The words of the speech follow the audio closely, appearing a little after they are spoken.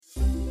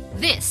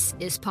This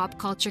is Pop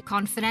Culture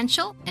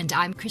Confidential, and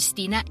I'm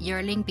Christina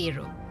Yerling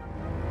Biro.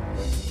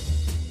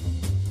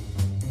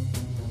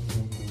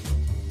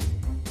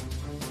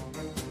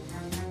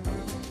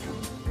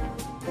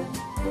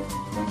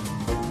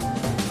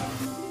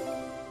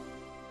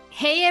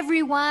 Hey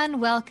everyone,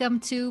 welcome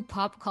to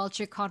Pop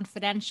Culture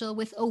Confidential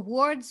with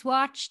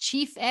AwardsWatch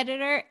Chief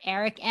Editor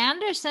Erik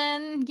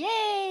Anderson.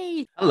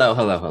 Yay!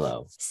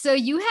 Hello. So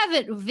you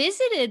haven't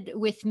visited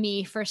with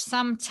me for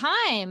some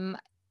time.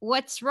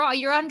 What's wrong?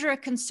 You're under a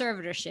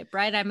conservatorship,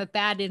 right? I'm a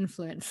bad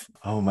influence.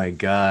 Oh my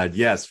God.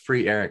 Yes,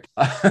 free Erik.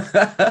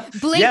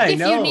 Blink Yeah, if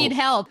you need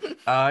help.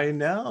 I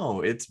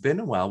know. It's been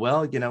a while.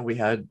 Well, we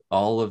had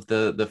all of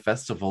the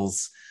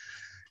festivals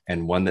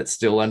and one that's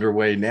still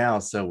underway now.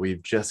 So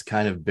we've just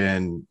kind of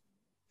been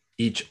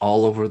each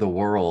all over the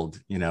world,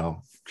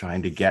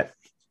 trying to get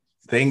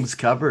things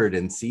covered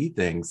and see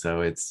things.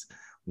 So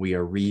we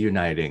are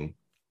reuniting.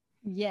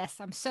 Yes,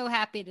 I'm so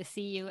happy to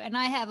see you. And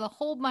I have a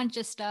whole bunch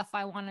of stuff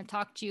I want to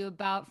talk to you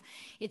about.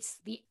 It's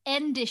the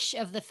endish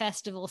of the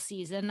festival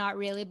season, not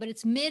really, but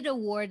it's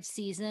mid-award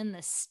season,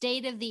 the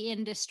state of the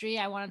industry.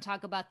 I want to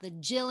talk about the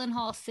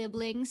Gyllenhaal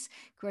siblings,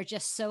 who are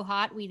just so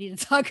hot. We need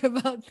to talk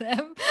about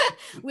them.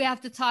 We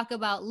have to talk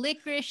about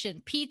licorice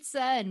and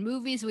pizza and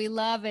movies we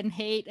love and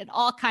hate and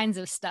all kinds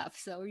of stuff.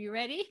 So are you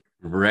ready?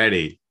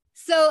 Ready.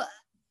 So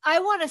I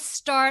want to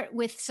start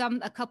with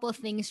a couple of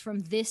things from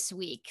this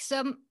week.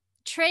 Some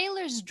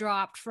trailers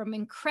dropped from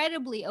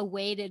incredibly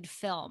awaited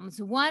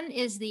films. One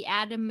is the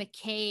Adam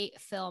McKay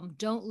film,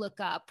 Don't Look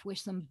Up, with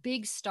some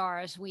big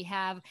stars. We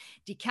have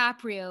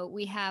DiCaprio,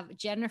 we have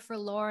Jennifer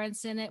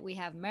Lawrence in it, we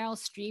have Meryl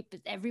Streep.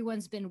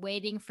 Everyone's been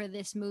waiting for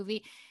this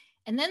movie.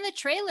 And then the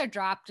trailer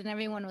dropped and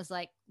everyone was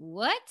like,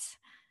 what?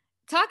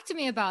 Talk to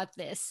me about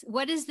this.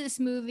 What is this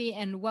movie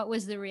and what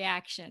was the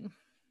reaction?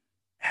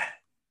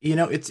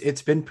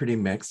 It's been pretty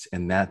mixed,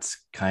 and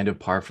that's kind of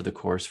par for the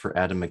course for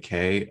Adam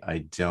McKay. I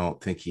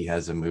don't think he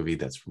has a movie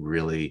that's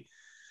really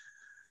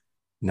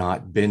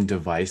not been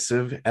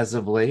divisive as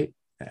of late.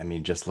 I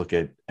mean, just look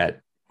at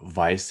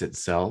Vice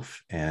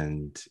itself,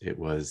 and it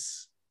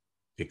was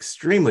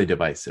extremely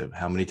divisive.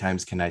 How many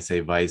times can I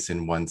say Vice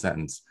in one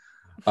sentence?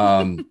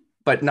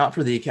 But not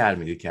for the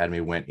Academy. The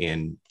Academy went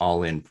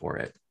all in for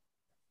it.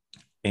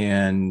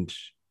 And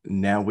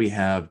now we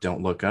have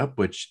Don't Look Up,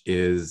 which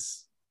is,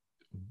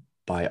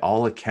 by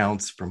all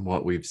accounts, from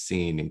what we've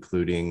seen,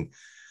 including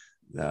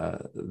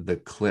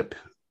the clip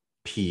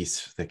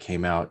piece that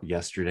came out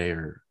yesterday,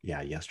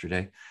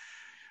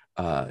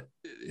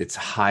 it's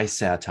high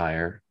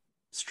satire.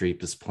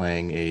 Streep is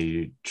playing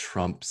a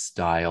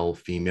Trump-style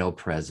female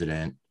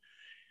president.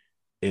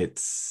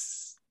 It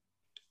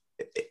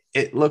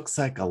looks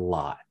like a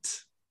lot.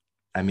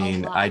 I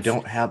mean, I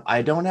don't have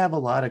a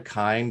lot of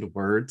kind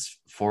words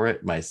for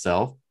it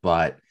myself,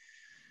 but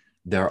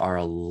there are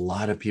a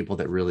lot of people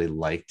that really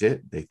liked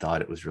it. They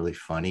thought it was really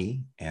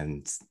funny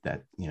and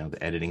that, the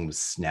editing was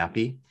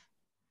snappy.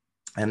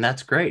 And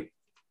that's great.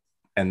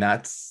 And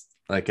that's,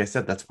 like I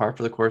said, that's par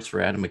for the course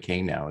for Adam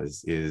McKay now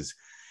is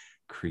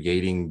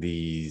creating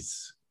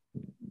these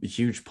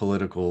huge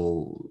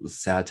political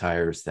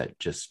satires that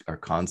just are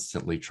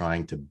constantly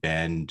trying to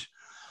bend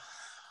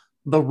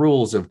the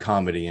rules of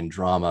comedy and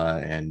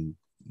drama and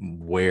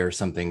where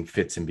something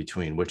fits in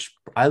between, which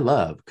I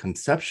love.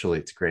 Conceptually,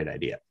 it's a great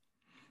idea.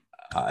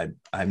 I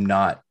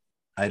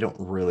don't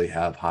really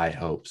have high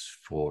hopes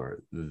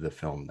for the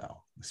film,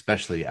 though,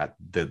 especially at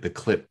the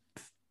clip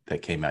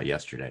that came out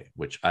yesterday,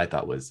 which I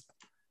thought was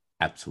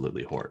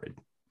absolutely horrid.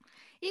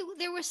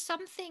 There was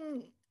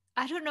something,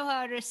 I don't know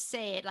how to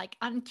say it, like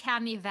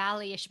uncanny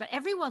valley-ish, but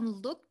everyone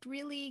looked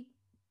really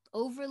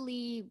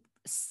overly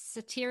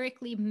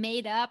satirically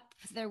made up.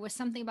 There was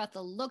something about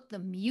the look. The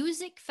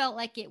music felt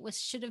like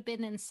should have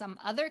been in some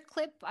other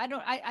clip.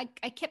 I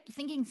kept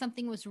thinking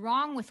something was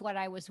wrong with what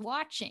I was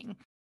watching.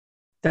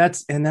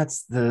 That's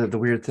the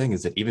weird thing,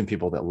 is that even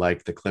people that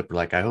like the clip are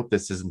like, I hope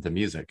this isn't the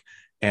music.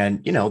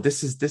 And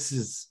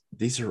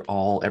these are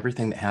all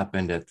everything that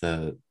happened at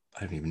I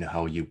don't even know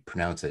how you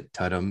pronounce it,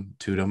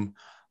 Tudum,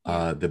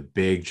 the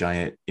big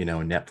giant,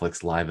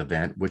 Netflix live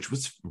event, which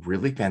was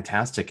really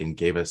fantastic and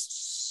gave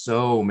us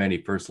so many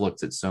first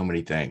looks at so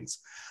many things,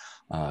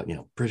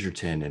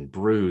 Bridgerton and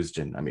Bruised,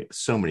 and I mean,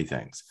 so many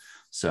things.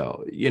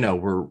 So,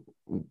 we're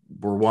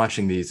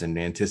watching these and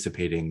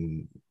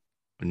anticipating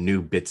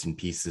new bits and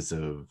pieces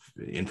of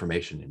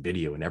information and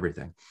video and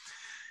everything.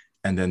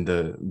 And then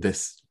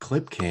this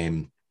clip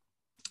came,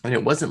 and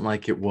it wasn't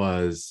like it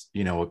was,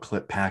 a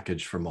clip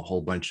package from a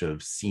whole bunch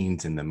of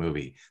scenes in the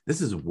movie.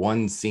 This is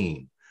one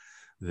scene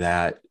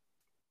that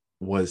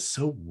was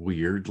so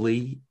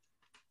weirdly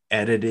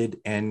edited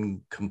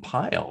and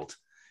compiled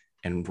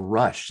and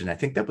rushed. And I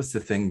think that was the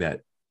thing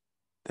that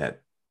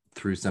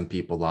threw some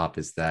people off,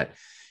 is that,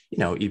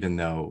 even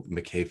though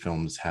McKay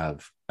films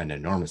have an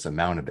enormous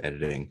amount of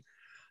editing,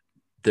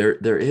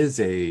 there is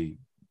a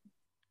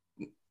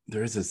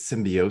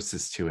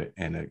symbiosis to it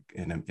and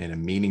a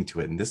meaning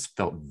to it. And this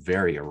felt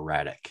very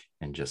erratic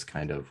and just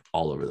kind of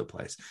all over the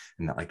place.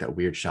 And that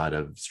weird shot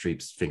of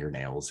Streep's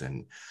fingernails.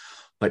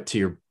 But to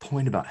your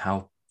point about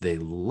how they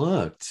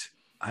looked,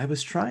 I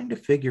was trying to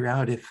figure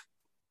out if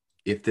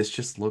this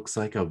just looks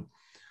like a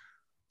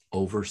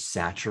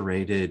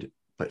oversaturated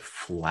but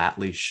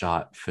flatly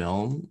shot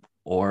film,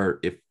 or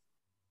if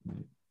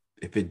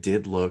it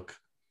did look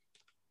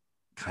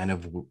kind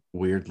of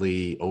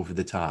weirdly over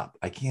the top.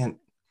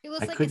 It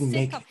was I like a couldn't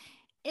sitcom. make.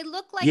 It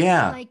looked like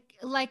Yeah.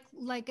 like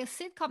a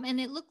sitcom, and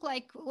it looked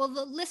like, well,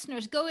 the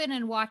listeners go in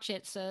and watch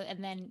it, so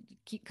and then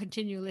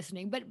continue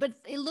listening. But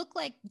it looked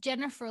like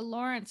Jennifer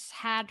Lawrence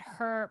had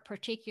her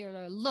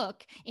particular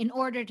look in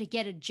order to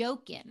get a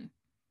joke in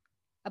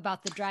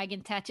about the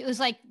dragon tattoo. It was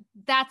like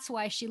that's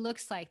why she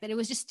looks like that. It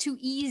was just too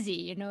easy,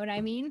 you know what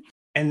I mean?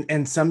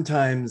 And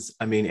sometimes,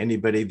 I mean,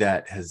 anybody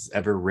that has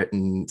ever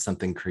written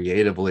something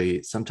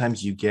creatively,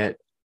 sometimes you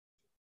get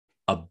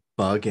a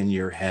bug in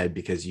your head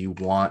because you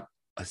want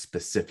a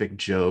specific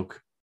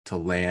joke to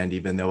land,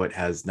 even though it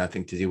has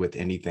nothing to do with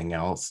anything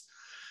else.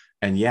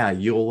 And yeah,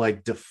 you'll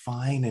like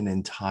define an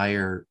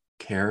entire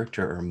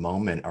character or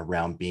moment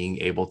around being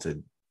able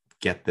to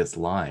get this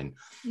line.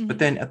 But Mm-hmm.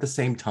 then at the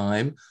same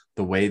time,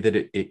 the way that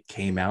it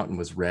came out and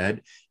was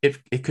read,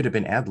 it could have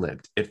been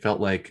ad-libbed. It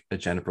felt like a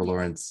Jennifer Yeah.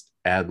 Lawrence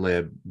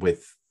ad-lib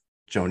with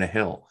Jonah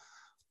Hill.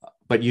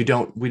 But we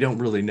don't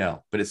really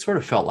know. But it sort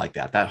of felt like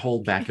that. That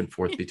whole back and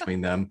forth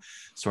between them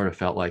sort of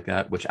felt like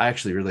that, which I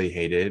actually really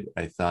hated.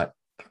 I thought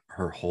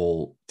her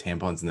whole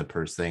tampons in the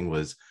purse thing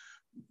was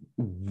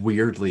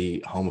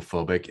weirdly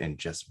homophobic and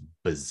just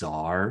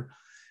bizarre.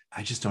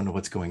 I just don't know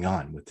what's going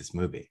on with this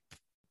movie.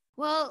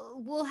 Well,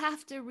 we'll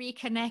have to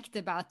reconnect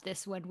about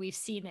this when we've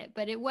seen it,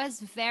 but it was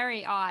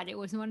very odd. It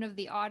was one of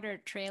the odder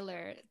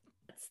trailers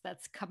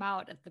that's come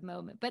out at the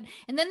moment. But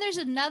and then there's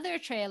another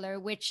trailer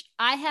which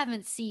I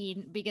haven't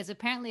seen because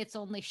apparently it's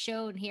only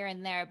shown here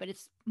and there, but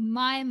it's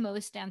my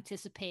most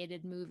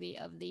anticipated movie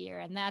of the year,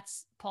 and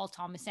that's Paul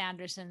Thomas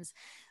Anderson's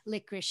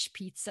Licorice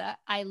Pizza.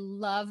 I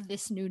love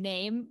this new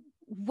name.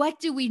 What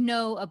do we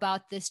know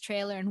about this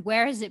trailer, and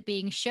where is it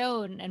being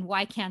shown, and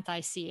why can't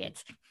I see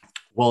it?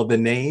 Well, the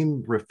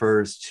name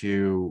refers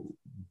to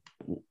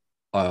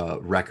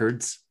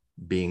records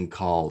being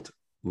called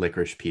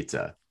Licorice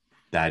Pizza.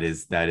 That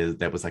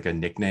was like a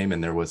nickname,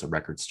 and there was a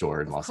record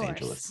store in Of Los course.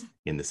 Angeles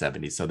in the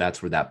 70s. So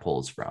that's where that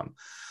pulls from.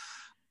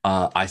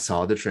 I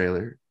saw the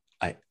trailer.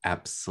 I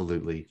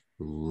absolutely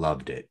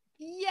loved it.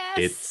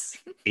 Yes.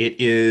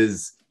 It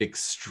is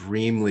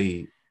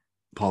extremely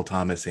Paul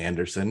Thomas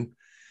Anderson.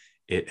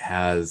 It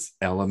has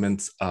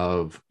elements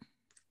of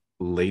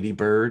Lady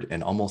Bird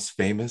and Almost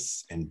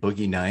Famous and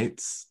Boogie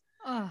Nights,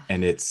 Oh,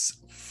 and it's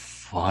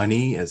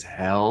funny as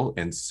hell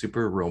and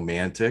super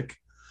romantic.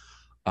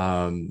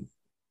 Um,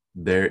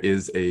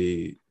 there's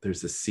a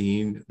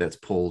scene that's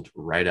pulled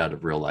right out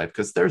of real life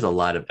because there's a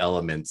lot of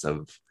elements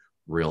of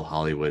real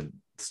Hollywood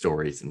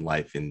stories and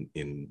life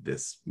in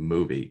this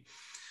movie,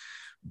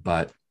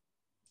 but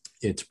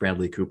it's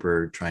Bradley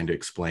Cooper trying to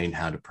explain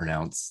how to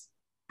pronounce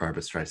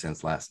Barbra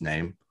Streisand's last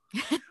name,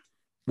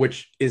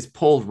 which is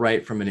pulled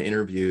right from an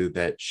interview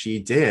that she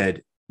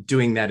did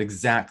doing that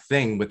exact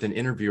thing with an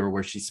interviewer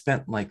where she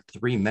spent like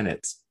 3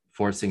 minutes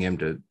forcing him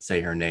to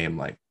say her name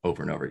like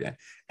over and over again.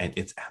 And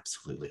it's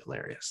absolutely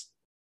hilarious.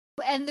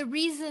 and the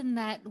reason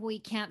that we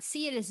can't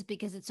see it is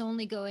because it's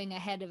only going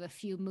ahead of a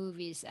few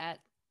movies at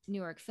New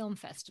York Film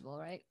Festival,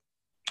 right?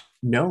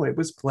 No, it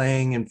was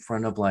playing in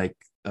front of like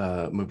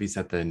movies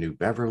at the New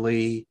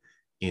Beverly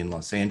in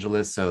Los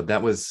Angeles. So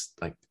that was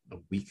like a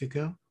week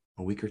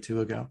or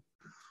two ago.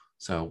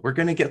 So we're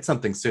going to get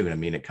something soon. I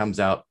mean, it comes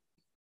out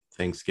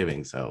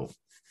Thanksgiving. So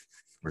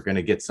we're going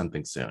to get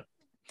something soon.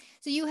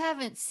 So you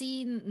haven't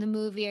seen the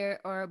movie,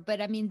 but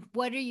I mean,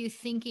 what are you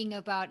thinking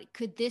about?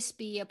 Could this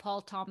be a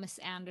Paul Thomas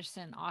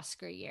Anderson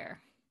Oscar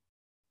year?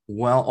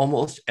 Well,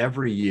 almost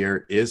every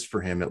year is for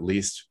him at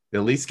least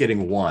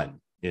getting one.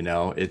 You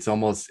know, it's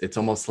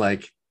almost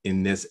like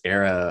in this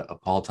era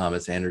of Paul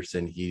Thomas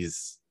Anderson,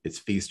 it's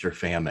feast or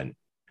famine.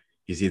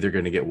 He's either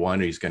going to get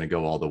one or he's going to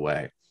go all the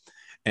way.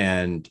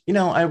 And you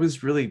know, I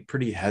was really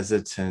pretty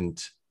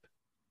hesitant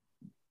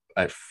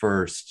at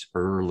first,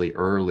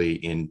 early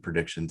in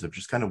predictions of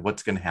just kind of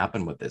what's going to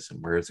happen with this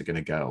and where is it going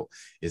to go.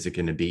 Is it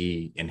going to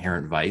be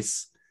Inherent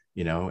Vice,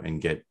 you know, and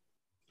get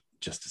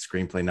just a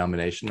screenplay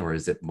nomination, or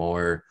is it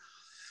more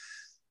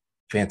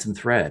Phantom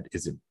Thread?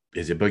 Is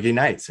it Boogie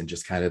Nights and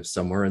just kind of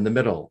somewhere in the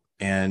middle?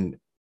 And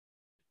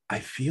I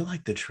feel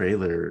like the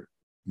trailer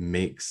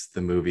makes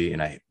the movie,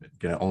 and I'm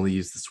going to only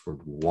use this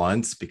word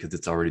once because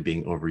it's already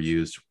being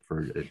overused for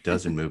a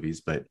dozen movies,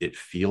 but it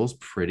feels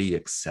pretty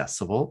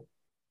accessible,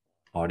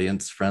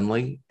 audience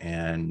friendly.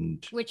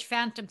 And Which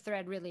Phantom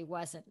Thread really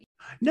wasn't.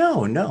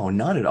 no,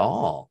 not at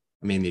all.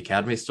 I mean, the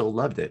Academy still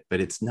loved it,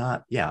 but it's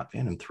not. Yeah,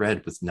 Phantom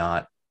Thread was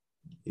not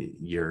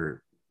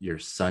your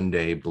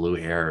Sunday blue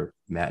hair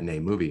matinee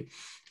movie.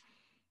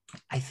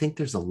 I think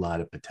there's a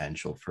lot of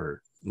potential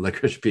for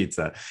Licorice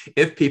Pizza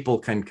if people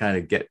can kind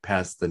of get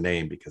past the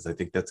name, because I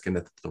think that's going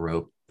to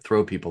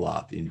throw people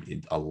off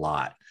in a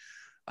lot.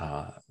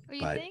 Uh, What do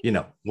you but think? you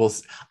know,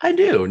 I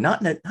do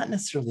not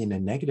necessarily in a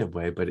negative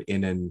way, but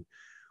in an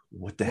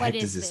what the What heck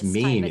does is this this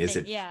type mean? of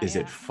thing? Yeah, Is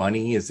it yeah.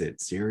 funny? Is it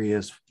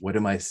serious? What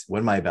am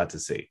I about to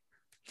see?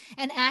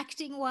 And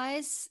acting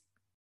wise,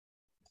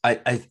 I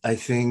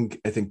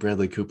think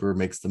Bradley Cooper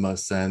makes the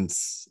most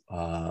sense.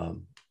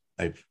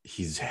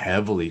 He's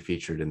heavily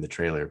featured in the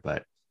trailer,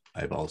 but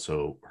I've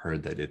also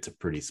heard that it's a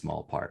pretty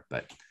small part.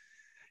 But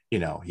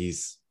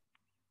he's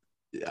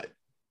an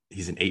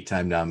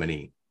 8-time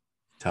nominee.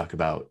 Talk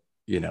about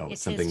it's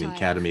his something the time.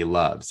 Academy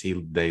loves.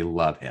 They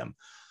love him,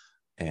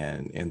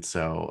 and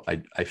so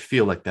I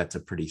feel like that's a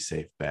pretty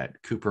safe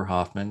bet. Cooper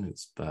Hoffman,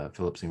 it's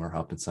Philip Seymour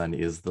Hoffman's son,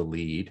 is the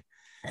lead,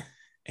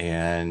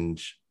 and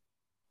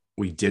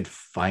we did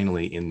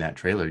finally in that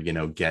trailer,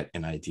 get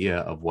an idea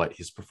of what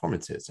his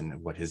performance is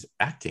and what his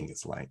acting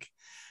is like.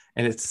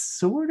 And it's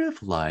sort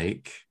of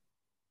like,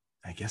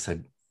 I guess I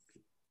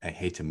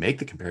hate to make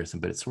the comparison,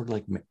 but it's sort of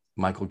like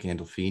Michael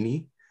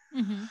Gandolfini,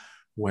 Mm-hmm.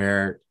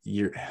 where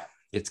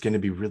it's going to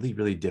be really,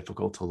 really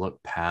difficult to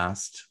look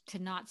past. To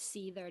not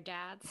see their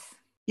dads.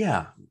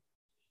 Yeah,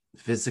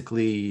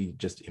 physically,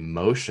 just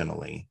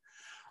emotionally.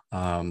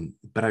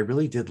 But I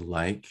really did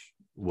like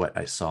what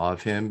I saw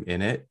of him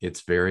in it.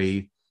 It's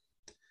very,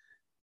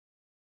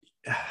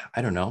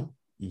 I don't know,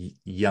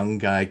 young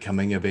guy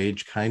coming of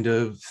age kind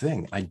of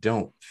thing. I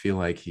don't feel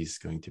like he's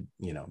going to,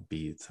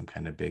 be some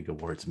kind of big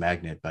awards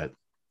magnet, but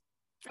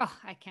Oh,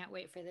 I can't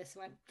wait for this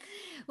one.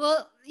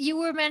 Well, you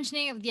were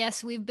mentioning,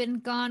 yes, we've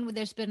been gone.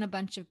 There's been a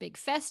bunch of big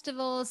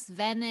festivals,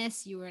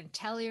 Venice, you were in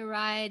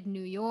Telluride,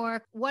 New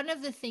York. One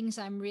of the things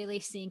I'm really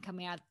seeing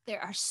coming out,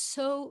 there are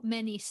so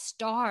many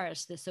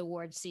stars this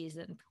award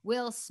season.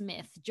 Will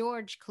Smith,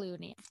 George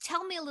Clooney.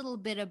 Tell me a little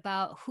bit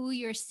about who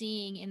you're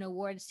seeing in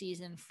award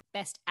season for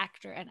Best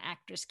Actor and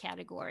Actress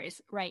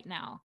categories right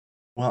now.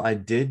 well,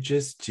 I'm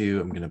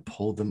going to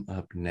pull them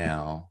up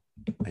now.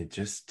 I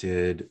just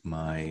did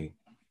my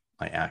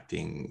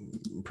acting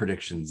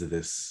predictions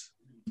this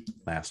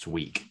last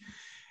week.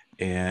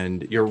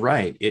 And you're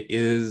right, it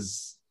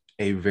is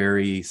a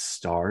very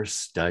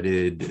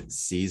star-studded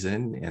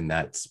season, and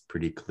that's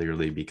pretty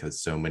clearly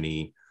because so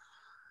many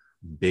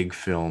big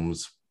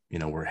films,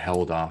 were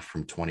held off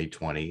from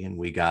 2020, and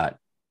we got,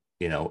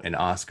 an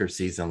Oscar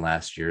season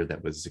last year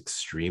that was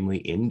extremely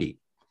indie.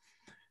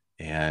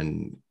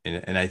 And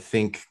I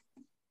think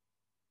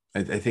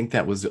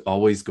that was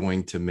always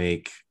going to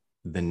make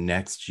the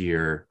next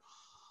year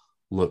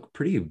look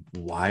pretty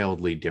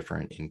wildly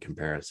different in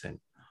comparison.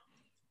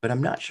 But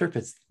I'm not sure if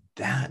it's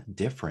that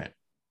different,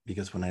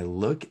 because when I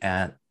look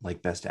at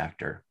like Best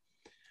Actor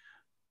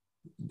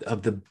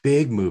of the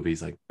big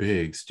movies, like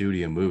big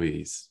studio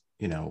movies,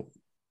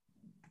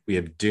 we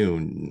have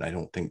Dune. I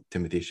don't think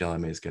Timothée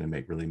Chalamet is going to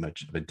make really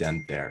much of a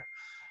dent there.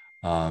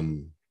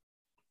 Um,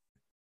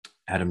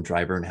 Adam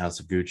Driver in House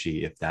of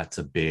Gucci, if that's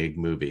a big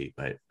movie,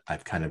 but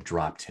I've kind of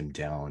dropped him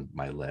down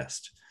my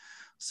list.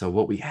 So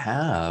what we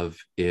have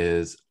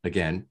is,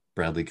 again,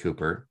 Bradley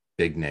Cooper,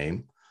 big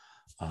name,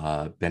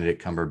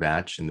 Benedict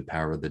Cumberbatch in The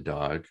Power of the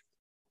Dog,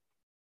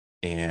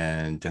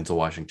 and Denzel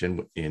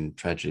Washington in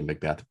Tragedy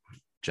Macbeth,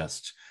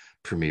 just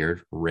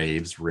premiered,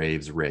 raves,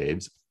 raves,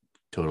 raves.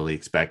 Totally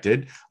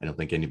expected. I don't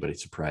think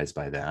anybody's surprised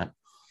by that.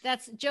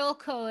 That's Joel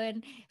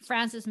Cohen,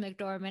 Frances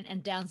McDormand,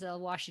 and Denzel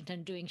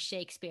Washington doing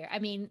Shakespeare. I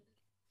mean,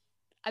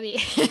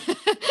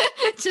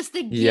 just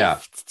the Yeah.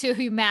 gift to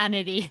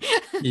humanity.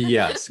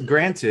 Yes.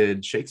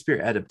 Granted, Shakespeare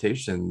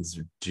adaptations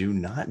do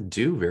not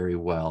do very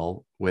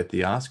well with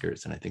the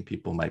Oscars. And I think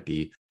people might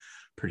be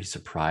pretty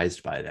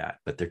surprised by that,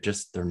 but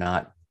they're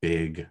not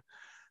big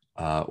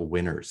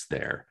winners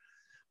there.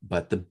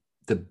 But the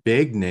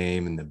big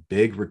name and the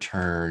big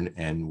return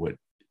and what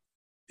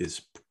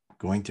is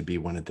going to be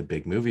one of the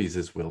big movies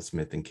is Will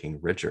Smith and King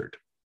Richard.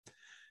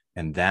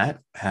 And that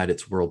had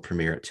its world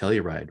premiere at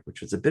Telluride, which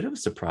was a bit of a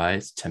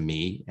surprise to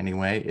me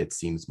anyway. It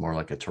seems more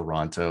like a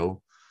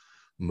Toronto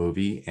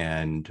movie.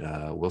 And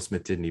Will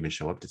Smith didn't even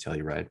show up to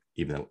Telluride,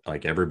 even though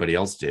like everybody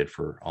else did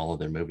for all of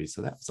their movies.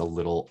 So that was a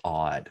little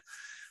odd.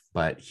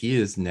 But he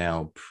is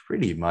now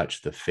pretty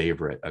much the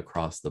favorite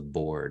across the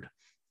board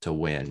to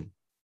win.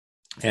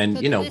 And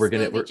So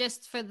we're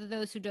just for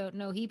those who don't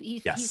know,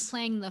 he's yes,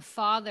 playing the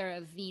father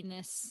of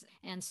Venus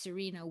and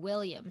Serena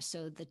Williams,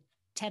 so the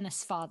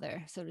tennis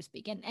father, so to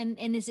speak. And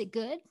is it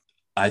good?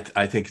 I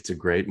think it's a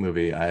great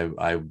movie.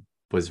 I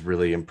was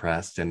really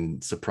impressed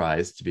and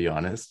surprised, to be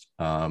honest.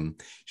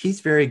 He's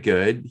very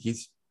good.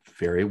 He's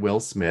very Will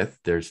Smith.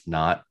 There's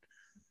not,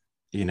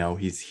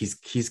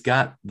 he's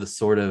got the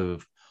sort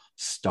of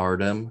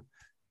stardom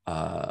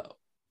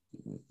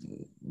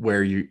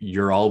where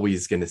you're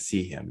always going to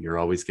see him. You're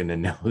always going to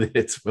know that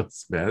it's Will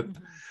Smith,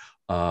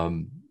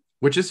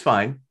 which is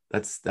fine.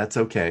 That's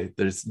okay.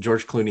 There's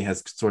George Clooney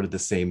has sort of the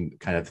same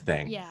kind of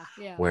thing, Yeah.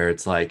 where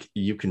it's like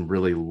you can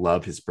really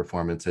love his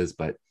performances,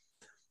 but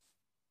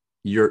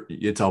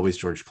it's always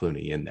George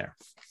Clooney in there,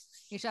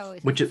 You're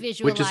always which is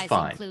visualizing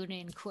fine.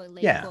 Clooney and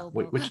Lake Yeah,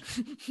 Bobo.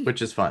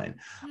 which is fine.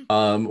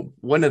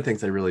 One of the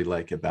things I really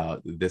like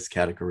about this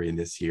category in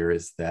this year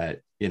is that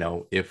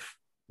if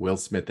Will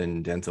Smith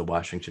and Denzel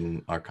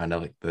Washington are kind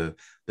of like the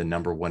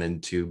number 1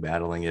 and 2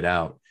 battling it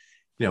out,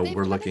 They've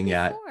we're done it looking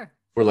at before.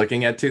 we're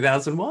looking at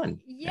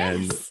 2001,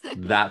 and Yes.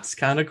 that's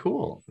kind of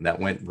cool. That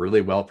went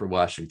really well for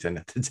Washington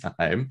at the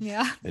time,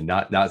 Yeah. and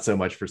not so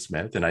much for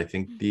Smith. And I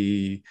think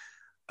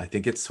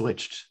it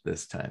switched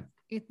this time.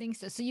 You think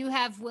so? So you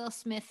have Will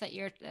Smith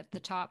at the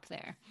top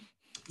there.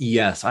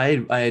 Yes,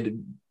 I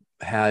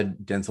had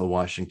Denzel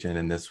Washington,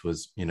 and this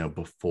was,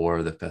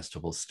 before the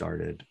festival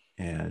started,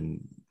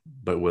 and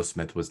but Will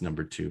Smith was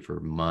number two for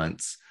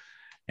months.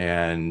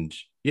 And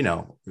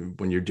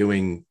when you're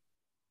doing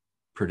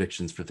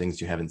predictions for things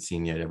you haven't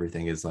seen yet,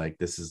 everything is like,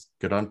 this is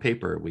good on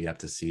paper. We have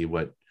to see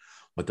what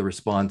the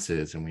response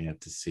is, and we have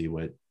to see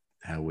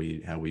how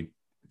we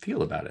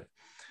feel about it.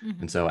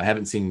 Mm-hmm. And so I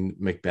haven't seen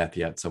Macbeth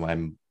yet, so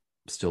I'm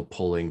still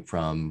pulling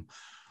from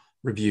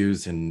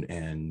reviews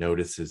and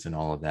notices and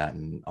all of that,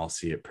 and I'll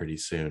see it pretty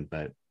soon.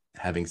 But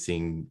having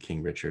seen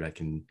King Richard, I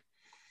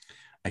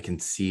can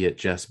see it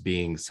just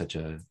being such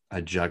a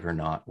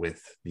juggernaut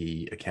with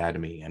the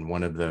Academy, and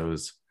one of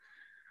those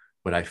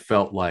what I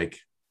felt like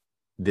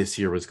this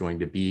year was going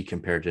to be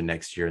compared to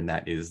next year, and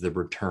that is the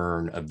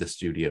return of the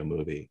studio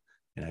movie.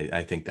 And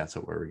I think that's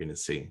what we're going to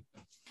see.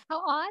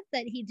 How odd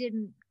that he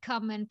didn't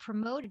come and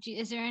promote it.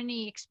 Is there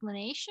any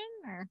explanation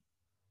or?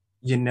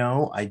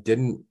 I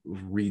didn't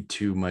read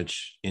too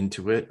much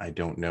into it. I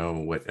don't know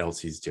what else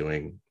he's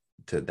doing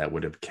that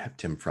would have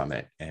kept him from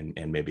it. And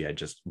maybe I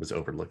just was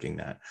overlooking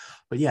that.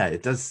 But yeah,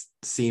 it does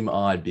seem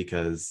odd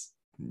because,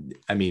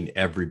 I mean,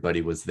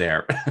 everybody was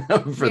there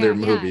for their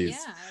movies.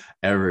 Yeah.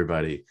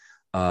 Everybody.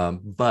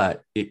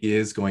 But it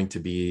is going to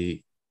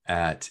be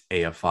at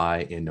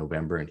AFI in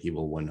November, and he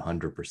will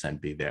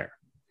 100% be there.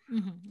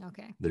 Mm-hmm.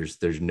 Okay.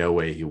 There's no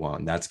way he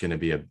won't. That's going to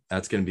be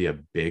a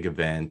big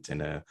event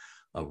and a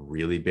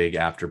really big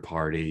after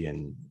party,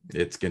 and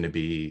it's going to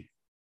be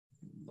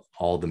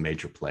all the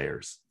major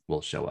players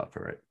will show up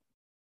for it.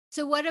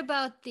 So what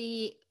about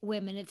the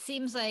women? It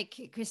seems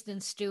like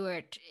Kristen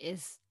Stewart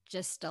is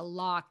just a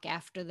lock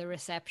after the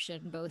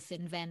reception, both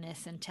in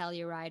Venice and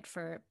Telluride,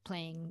 for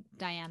playing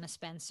Diana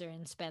Spencer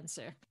in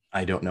Spencer.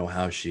 I don't know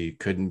how she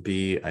couldn't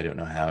be. I don't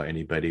know how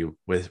anybody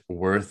with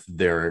worth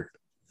their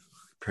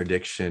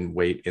prediction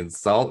weight in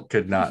salt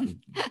could not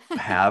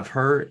have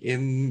her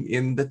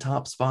in the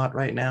top spot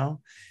right now.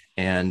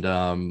 And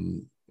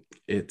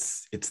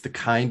it's the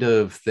kind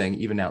of thing,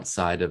 even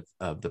outside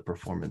of the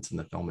performance in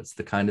the film, it's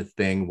the kind of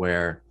thing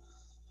where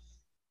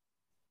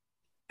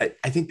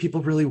I think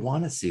people really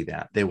want to see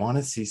that. They want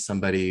to see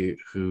somebody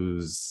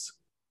whose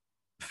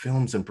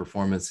films and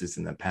performances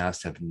in the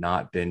past have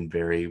not been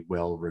very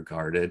well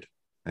regarded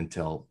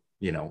until,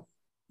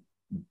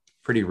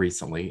 pretty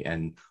recently,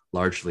 and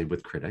largely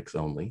with critics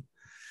only.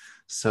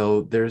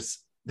 So there's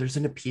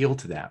an appeal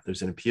to that.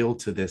 There's an appeal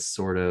to this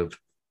sort of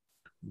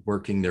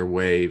working their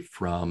way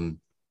from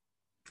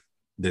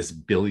this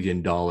 $1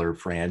 billion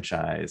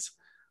franchise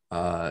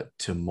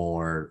to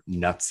more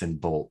nuts and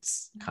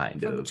bolts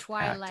kind from of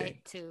Twilight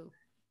acting. To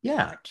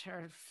art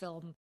or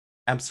film.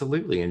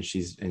 Absolutely. And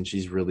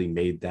she's really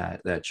made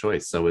that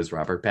choice. So is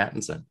Robert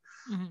Pattinson.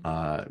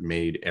 Mm-hmm.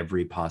 Made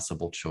every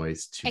possible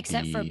choice to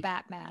except for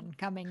Batman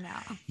coming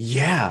now.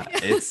 Yeah,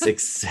 it's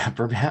except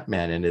for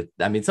Batman,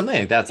 and something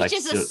like that's like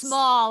just a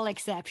small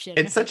exception.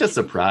 It's such a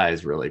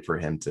surprise, really, for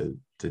him to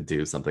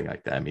do something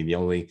like that. I mean, the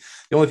only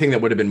thing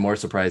that would have been more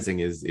surprising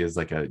is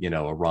like a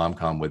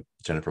rom-com with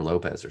Jennifer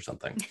Lopez or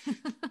something.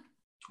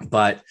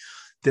 But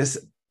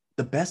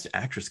the best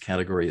actress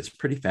category is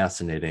pretty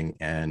fascinating,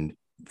 and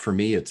for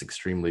me, it's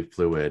extremely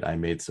fluid. I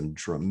made some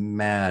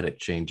dramatic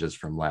changes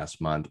from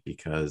last month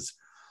because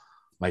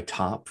my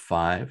top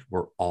 5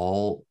 were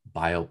all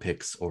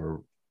biopics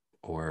or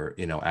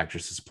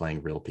actresses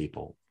playing real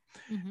people.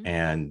 Mm-hmm.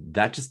 And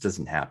that just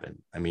doesn't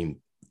happen. I mean,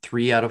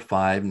 3 out of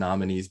 5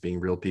 nominees being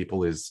real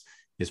people is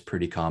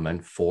pretty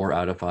common. 4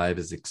 out of 5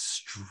 is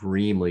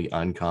extremely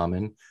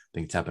uncommon. I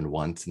think it's happened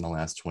once in the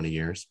last 20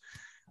 years.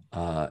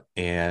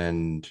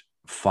 And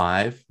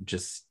 5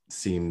 just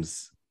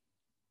seems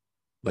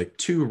like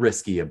too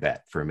risky a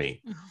bet for me.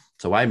 Mm-hmm.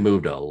 So I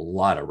moved a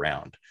lot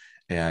around,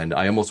 and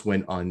I almost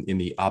went in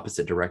the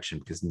opposite direction,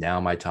 because now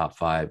my top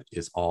 5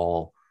 is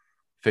all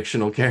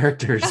fictional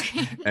characters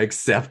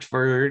except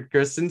for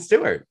Kristen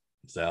Stewart.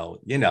 So,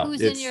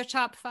 who's in your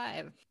top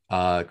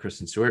 5?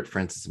 Kristen Stewart,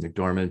 Frances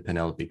McDormand,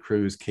 Penelope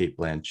Cruz, Cate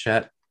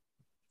Blanchett,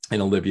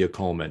 and Olivia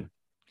Colman.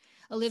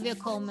 Olivia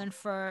Colman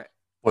for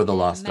The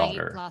Lost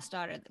Daughter. Lost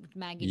Daughter,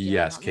 Maggie.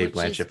 Yes, Cate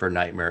Blanchett for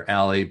Nightmare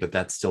Alley, but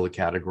that's still a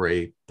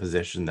category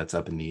position that's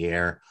up in the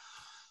air.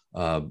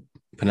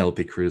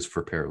 Penelope Cruz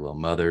for Parallel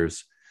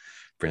Mothers.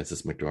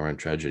 Frances McDormand,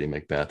 Tragedy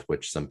Macbeth,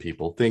 which some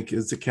people think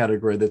is a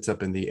category that's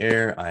up in the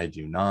air. I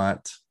do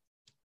not,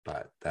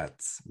 but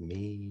that's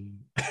me.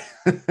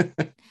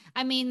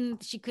 I mean,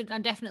 she could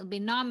definitely be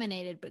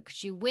nominated, but could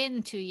she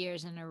win 2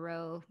 years in a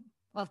row?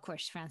 Well, of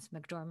course, Frances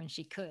McDormand,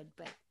 she could,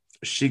 but...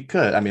 She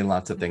could. I mean,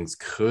 lots of things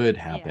could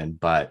happen,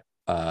 but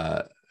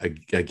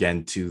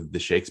again, to the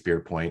Shakespeare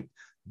point,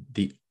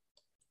 the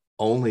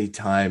only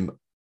time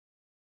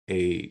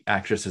a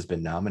actress has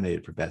been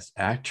nominated for Best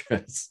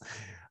Actress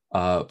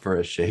for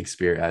a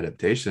Shakespeare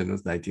adaptation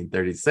was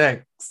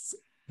 1936,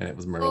 and it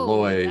was Myrna Oh, yeah,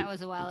 Loy. that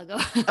was a while ago.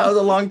 That was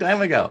a long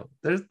time ago.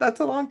 That's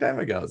a long time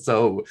ago.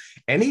 So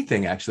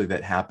anything actually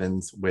that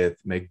happens with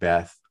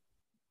Macbeth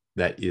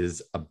that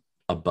is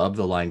above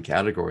the line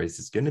categories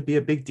is going to be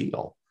a big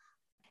deal.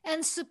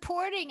 And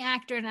supporting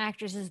actor and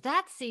actresses,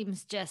 that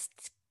seems just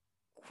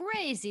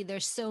crazy.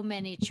 There's so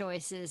many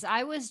choices.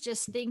 I was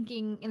just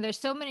thinking, and there's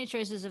so many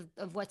choices of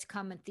what's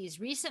come at these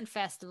recent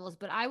festivals,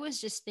 but I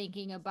was just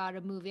thinking about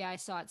a movie I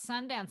saw at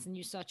Sundance and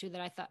you saw too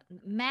that I thought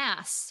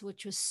Mass,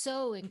 which was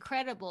so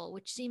incredible,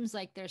 which seems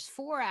like there's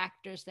 4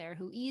 actors there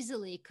who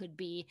easily could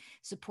be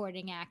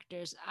supporting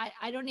actors.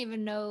 I don't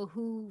even know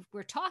who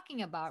we're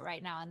talking about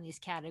right now in these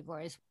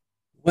categories.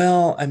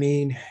 Well, I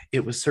mean,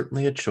 it was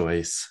certainly a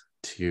choice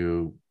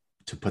to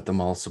put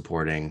them all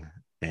supporting,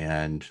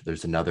 and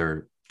there's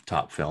another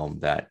top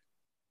film that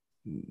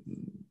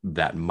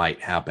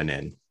might happen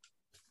in.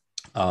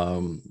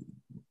 Um,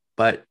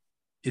 but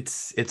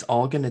it's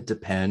all going to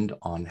depend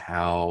on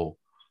how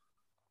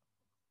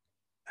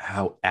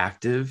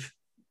active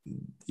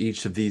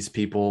each of these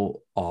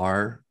people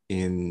are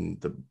in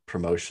the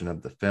promotion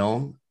of the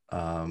film,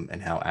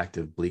 and how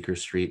active Bleecker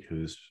Street,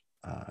 who's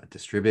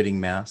distributing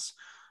Mass,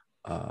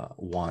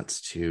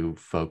 wants to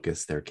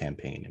focus their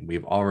campaign. And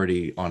we've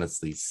already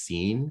honestly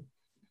seen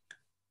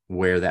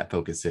where that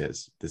focus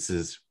is.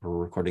 We're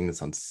recording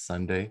this on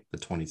Sunday, the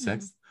 26th.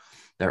 Mm-hmm.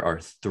 There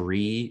are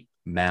 3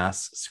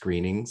 Mass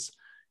screenings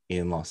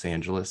in Los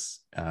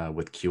Angeles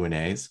with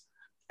Q&As,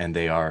 and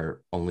they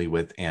are only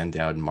with Ann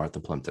Dowd and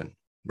Martha Plimpton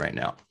right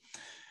now.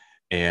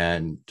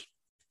 And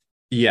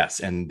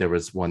yes, and there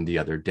was one the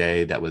other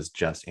day that was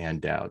just Ann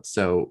Dowd.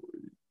 So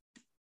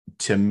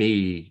to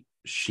me,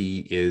 she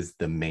is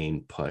the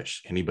main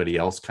push. Anybody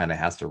else kind of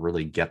has to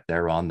really get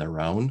there on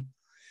their own,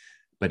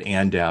 but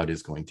Ann Dowd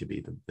is going to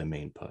be the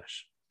main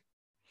push.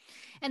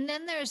 And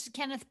then there's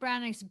Kenneth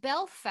Branagh's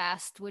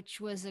Belfast,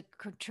 which was a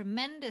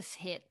tremendous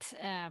hit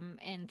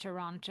in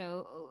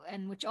Toronto,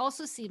 and which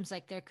also seems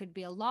like there could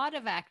be a lot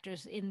of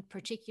actors in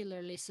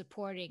particularly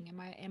supporting.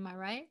 Am I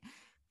right?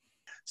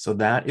 So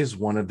that is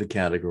one of the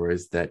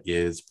categories that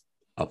is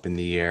up in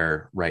the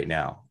air right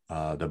now,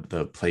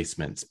 the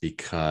placements,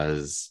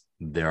 because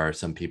there are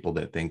some people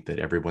that think that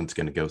everyone's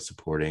going to go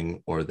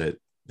supporting, or that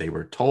they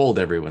were told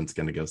everyone's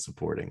going to go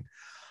supporting.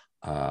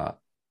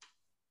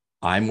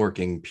 I'm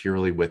working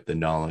purely with the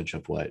knowledge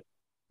of what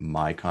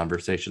my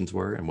conversations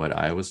were and what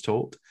I was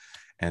told.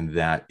 And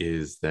that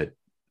is that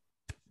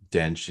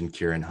Dench and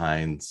Kieran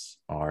Hines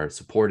are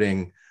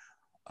supporting.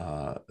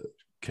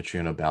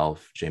 Katrina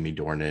Balfe, Jamie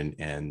Dornan,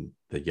 and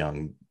the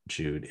young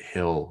Jude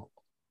Hill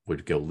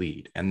would go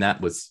lead. And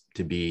that was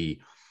to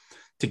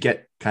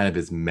get kind of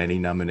as many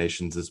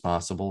nominations as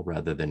possible,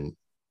 rather than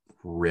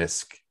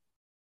risk,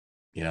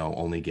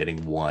 only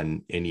getting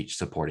one in each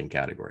supporting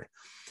category.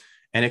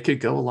 And it could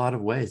go a lot of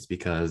ways,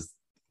 because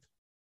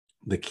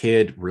the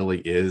kid really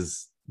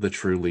is the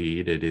true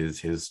lead. It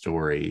is his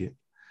story,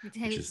 which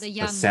is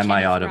a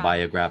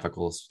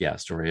semi-autobiographical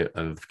story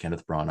of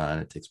Kenneth Branagh,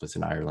 and it takes place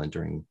in Ireland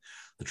during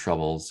the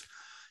Troubles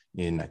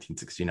in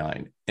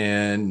 1969.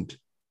 And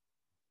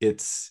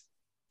it's,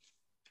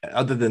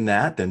 other than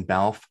that, then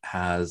Balfe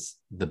has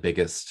the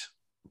biggest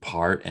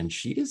part, and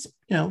she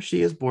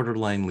is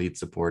borderline lead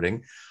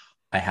supporting.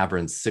 I have her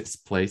in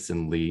 6th place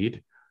in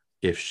lead.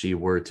 If she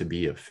were to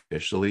be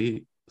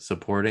officially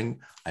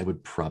supporting, I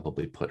would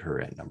probably put her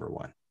at number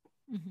 1.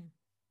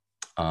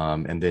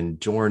 Mm-hmm. And then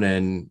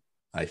Dornan,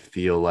 I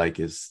feel like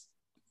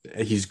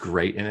he's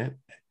great in it.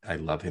 I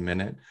love him in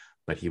it,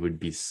 but he would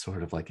be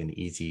sort of like an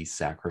easy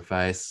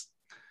sacrifice,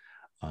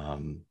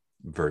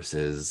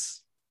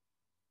 versus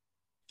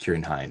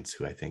Kieran Hines,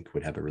 who I think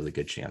would have a really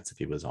good chance if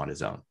he was on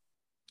his own.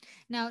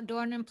 Now,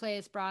 Dornan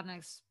plays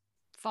Branagh's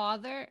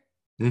father.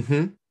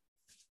 Mm-hmm.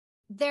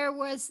 It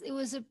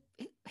was a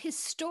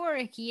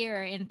historic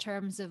year in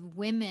terms of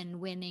women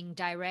winning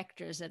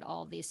directors at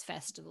all these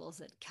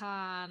festivals, at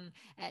Cannes,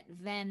 at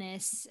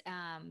Venice.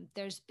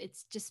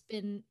 It's just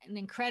been an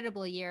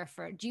incredible year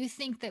do you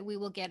think that we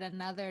will get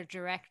another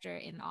director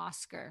in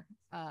Oscar,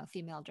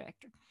 female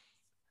director?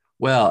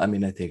 Well, I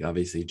mean, I think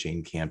obviously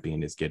Jane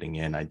Campion is getting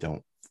in.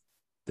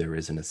 There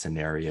isn't a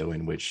scenario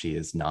in which she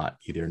is not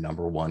either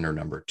number 1 or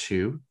number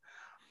 2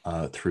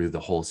 through the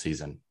whole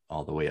season,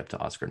 all the way up to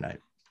Oscar night.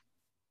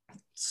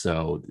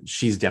 So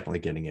she's definitely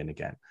getting in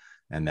again.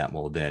 And that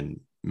will then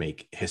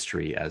make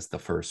history as the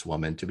first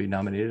woman to be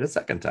nominated a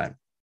second time.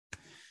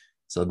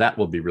 So that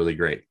will be really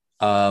great.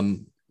 I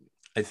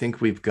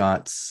think we've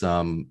got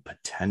some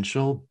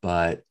potential,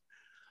 but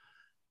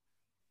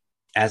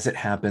as it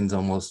happens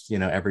almost,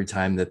 every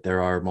time that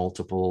there are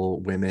multiple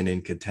women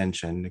in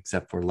contention,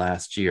 except for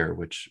last year,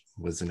 which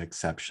was an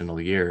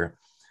exceptional year,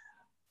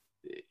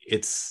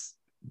 it's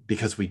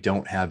because we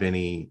don't have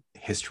any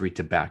history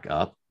to back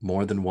up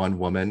more than one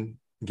woman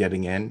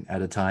getting in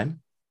at a time,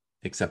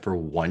 except for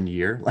 1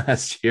 year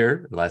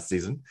last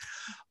season.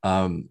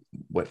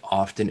 What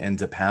often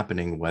ends up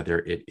happening, whether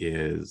it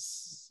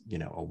is,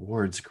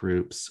 awards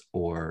groups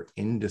or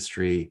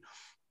industry,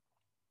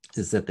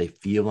 is that they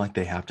feel like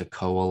they have to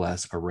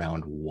coalesce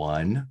around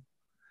one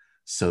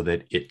so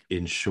that it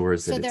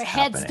ensures so that it's their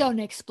heads happening. don't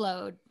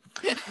explode.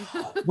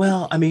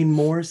 Well, I mean,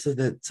 more so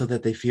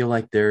that they feel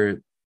like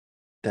that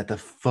the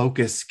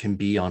focus can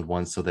be on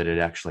one so that it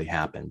actually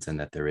happens and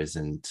that there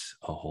isn't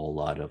a whole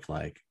lot of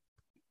like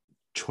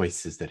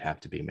choices that have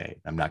to be made.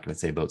 I'm not going to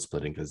say vote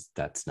splitting because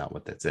that's not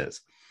what this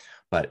is.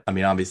 But I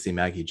mean, obviously,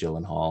 Maggie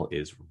Gyllenhaal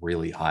is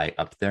really high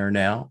up there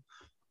now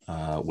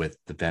with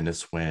the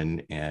Venice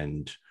win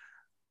and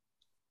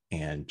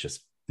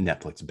just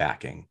Netflix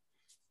backing.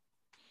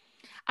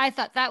 I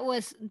thought that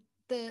was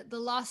the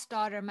Lost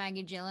Daughter,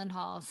 Maggie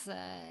Gyllenhaal's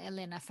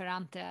Elena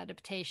Ferrante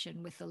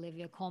adaptation with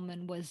Olivia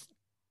Colman was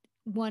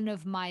one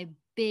of my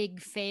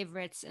big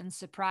favorites and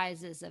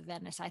surprises of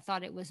Venice. I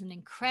thought it was an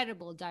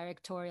incredible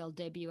directorial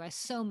debut. I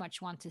so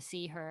much want to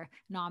see her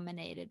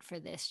nominated for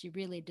this. She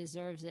really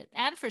deserves it.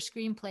 And for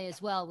screenplay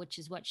as well, which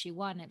is what she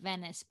won at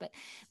Venice. But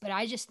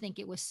I just think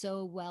it was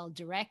so well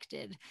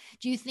directed.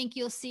 Do you think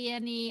you'll see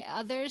any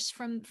others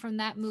from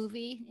that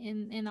movie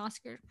in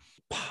Oscar?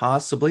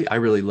 Possibly. I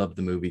really love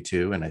the movie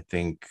too, and I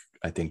think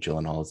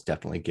Gyllenhaal is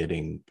definitely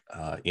getting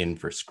in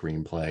for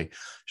screenplay.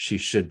 She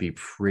should be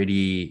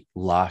pretty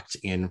locked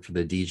in for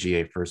the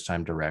DGA First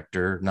Time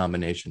Director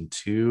nomination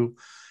too,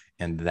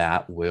 and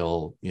that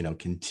will,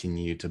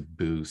 continue to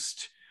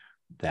boost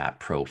that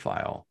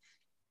profile.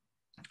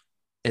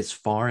 As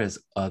far as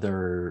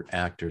other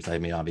actors, I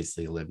mean,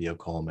 obviously Olivia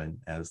Colman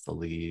as the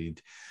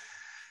lead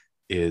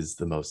is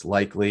the most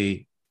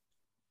likely.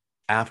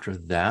 After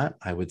that,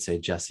 I would say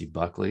Jessie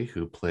Buckley,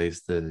 who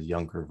plays the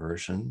younger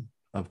version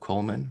of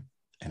Coleman,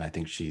 and I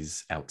think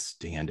she's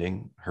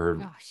outstanding. Her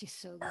Oh, she's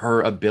so good.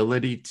 her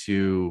ability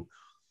to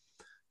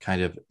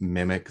kind of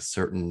mimic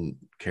certain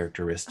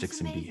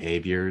characteristics and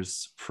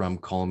behaviors from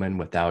Coleman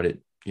without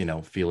it,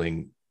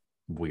 feeling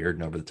weird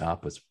and over the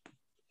top was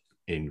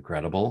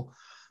incredible.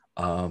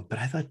 But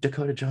I thought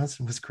Dakota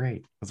Johnson was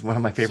great. It was one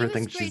of my favorite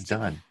things she's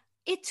done.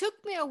 It took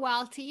me a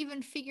while to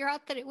even figure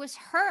out that it was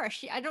her.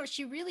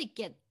 She really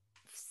get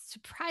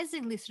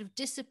surprisingly sort of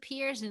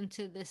disappears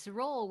into this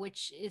role,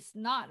 which is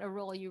not a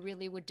role you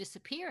really would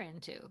disappear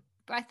into.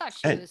 But I thought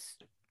she And, was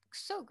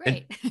so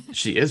and great.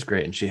 she is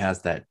great. And she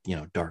has that,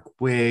 dark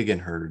wig,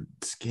 and her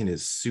skin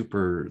is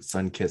super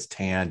sun-kissed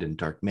tanned and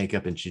dark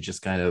makeup. And she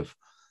just kind of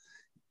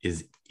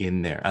is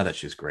in there. I thought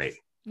she was great.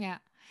 Yeah.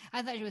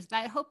 I thought it was.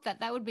 I hope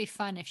that would be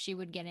fun if she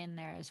would get in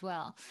there as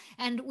well.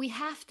 And we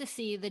have to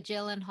see the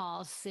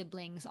Gyllenhaal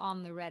siblings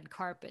on the red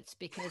carpets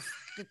because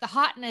the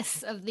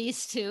hotness of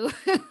these two,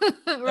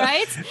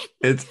 right?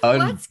 It's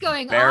What's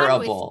going on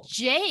unbearable. with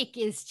Jake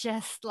is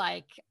just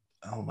like,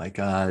 Oh my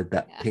God,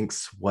 that pink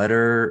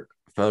sweater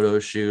photo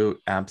shoot,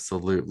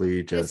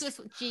 absolutely this just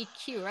was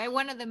GQ, right?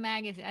 One of the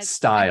magazines.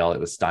 Style. It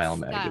was Style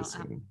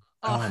magazine.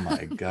 Oh Oh.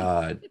 my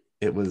God.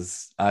 It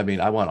was, I mean,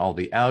 I want all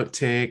the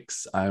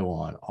outtakes. I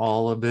want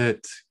all of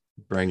it.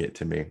 Bring it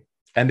to me.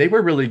 And they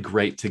were really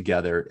great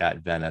together at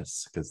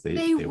Venice because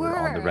they were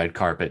on the red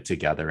carpet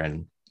together.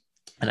 And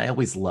I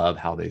always love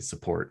how they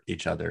support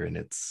each other. And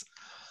it's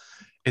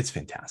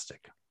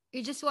fantastic.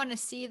 You just want to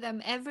see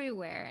them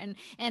everywhere.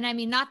 And I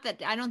mean, not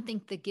that I don't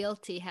think The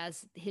Guilty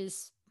has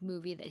his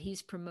movie that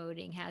he's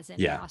promoting has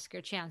any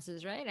Oscar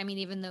chances, right? I mean,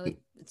 even though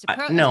it's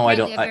no, I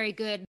don't. Very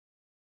good.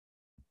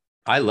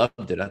 I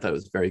loved it. I thought it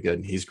was very good,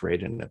 and he's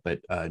great in it. But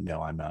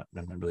no, I'm not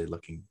really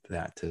looking for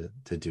that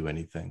to do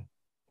anything.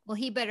 Well,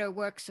 he better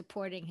work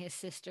supporting his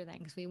sister then,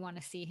 because we want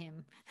to see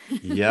him.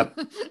 Yep,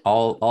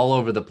 all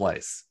over the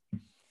place.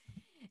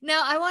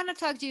 Now, I want to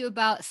talk to you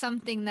about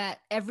something that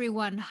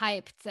everyone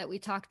hyped that we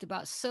talked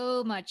about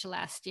so much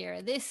last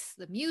year.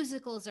 The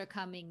musicals are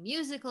coming.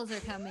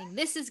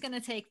 This is going to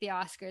take the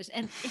Oscars.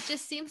 And it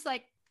just seems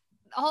like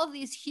all of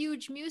these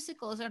huge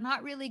musicals are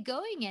not really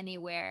going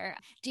anywhere.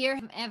 Dear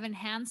Evan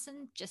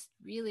Hansen just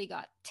really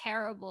got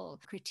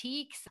terrible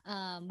critiques.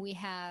 We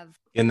have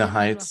In the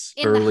Heights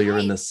earlier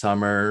in the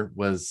summer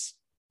was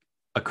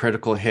a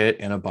critical hit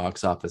and a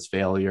box office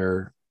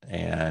failure.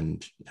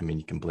 And I mean,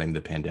 you can blame the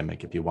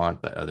pandemic if you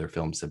want, but other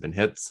films have been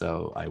hits,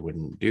 so I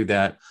wouldn't do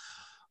that.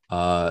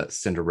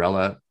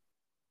 Cinderella.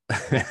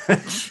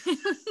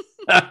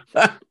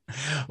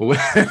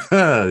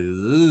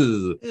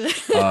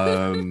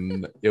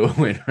 It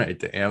went right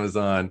to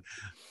Amazon.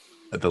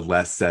 The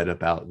less said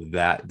about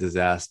that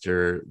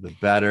disaster, the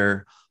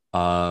better.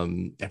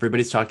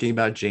 Everybody's talking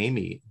about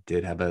Jamie.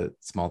 Did have a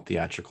small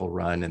theatrical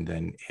run and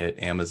then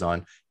hit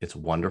Amazon. It's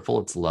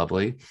wonderful. It's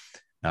lovely.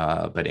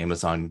 But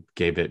Amazon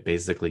gave it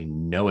basically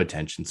no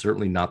attention,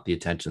 certainly not the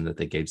attention that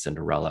they gave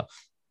Cinderella.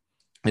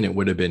 And it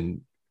would have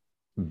been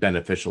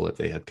beneficial if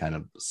they had kind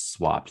of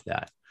swapped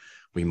that.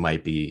 We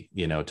might be,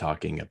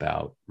 talking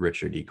about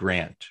Richard E.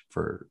 Grant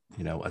for,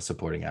 a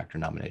supporting actor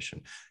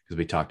nomination, because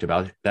we talked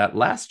about that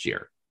last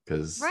year,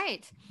 because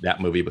that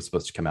movie was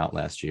supposed to come out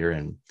last year,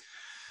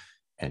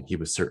 and he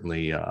was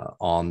certainly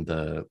on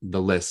the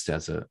list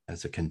as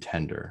a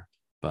contender.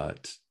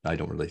 But I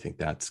don't really think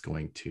that's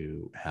going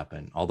to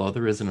happen. Although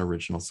there is an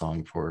original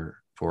song for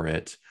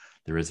it.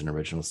 There is an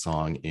original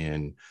song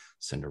in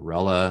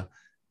Cinderella.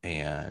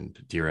 and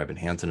Dear Evan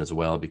Hansen as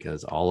well,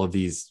 because all of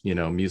these,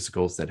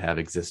 musicals that have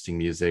existing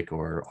music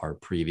or are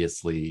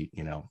previously,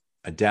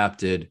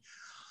 adapted,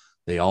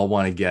 they all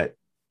want to get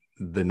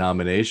the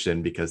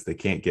nomination because they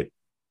can't get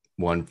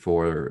one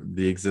for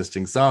the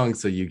existing song.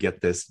 So you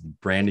get this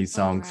brand new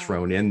song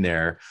thrown in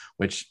there,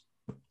 which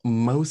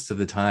most of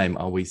the time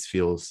always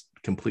feels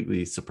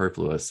completely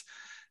superfluous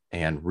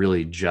and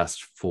really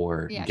just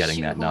for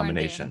getting that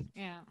nomination.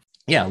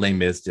 Yeah, Les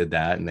Mis did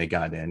that and they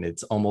got in.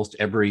 It's almost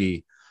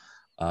every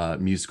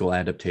musical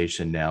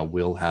adaptation now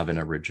will have an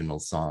original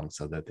song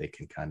so that they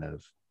can kind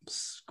of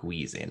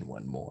squeeze in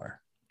one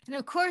more. And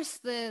of course,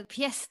 the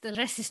pièce de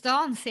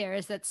résistance here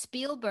is that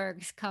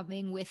Spielberg's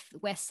coming with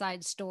West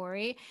Side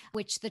Story,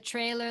 which the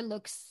trailer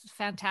looks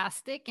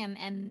fantastic.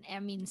 And I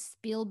mean,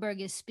 Spielberg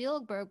is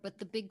Spielberg, but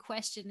the big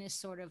question is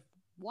sort of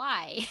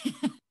why?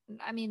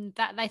 I mean,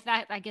 that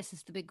I guess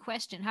is the big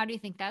question. How do you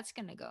think that's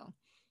going to go?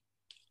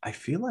 I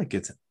feel like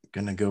it's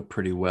going to go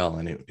pretty well.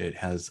 And it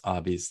has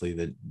obviously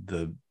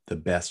the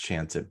best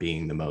chance at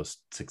being the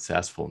most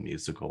successful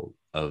musical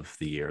of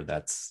the year.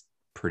 That's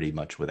pretty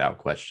much without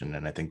question.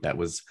 And I think that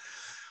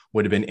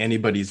would have been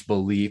anybody's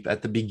belief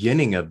at the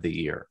beginning of the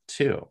year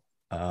too.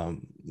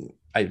 I'm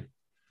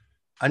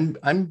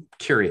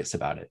curious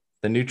about it.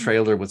 The new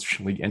trailer was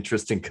really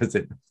interesting because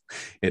it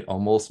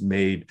almost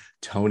made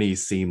Tony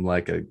seem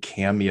like a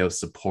cameo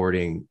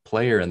supporting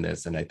player in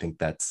this. And I think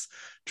that's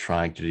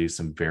trying to do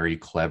some very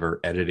clever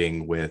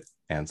editing with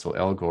Ansel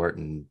Elgort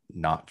and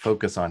not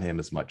focus on him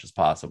as much as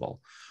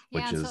possible.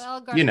 Yeah, which is,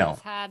 Elgort has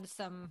had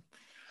some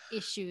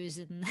issues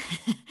in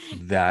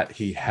that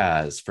he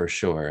has for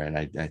sure. And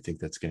I think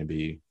that's going to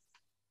be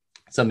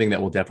something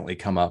that will definitely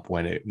come up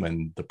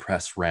when the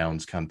press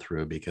rounds come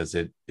through, because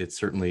it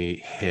certainly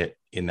hit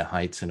in the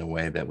Heights in a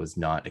way that was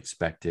not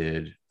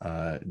expected.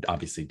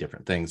 Obviously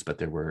different things, but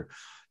there were,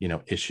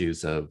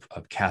 issues of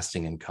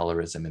casting and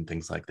colorism and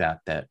things like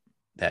that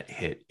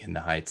hit in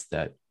the Heights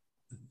that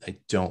I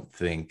don't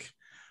think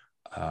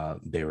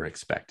they were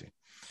expecting.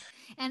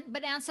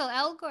 But Ansel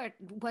Elgort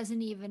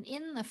wasn't even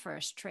in the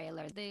first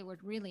trailer. They were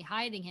really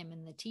hiding him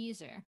in the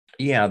teaser.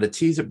 Yeah, the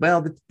teaser.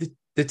 Well,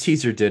 the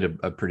teaser did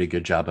a pretty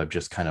good job of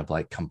just kind of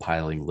like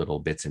compiling little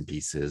bits and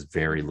pieces,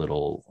 very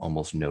little,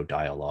 almost no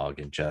dialogue,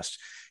 and just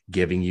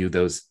giving you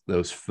those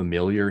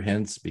familiar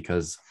hints,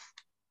 because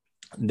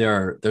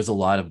there's a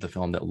lot of the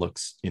film that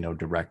looks,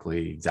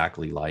 directly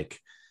exactly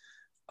like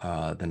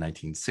the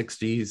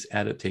 1960s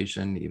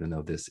adaptation, even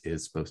though this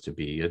is supposed to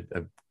be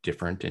a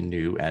different and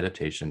new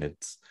adaptation.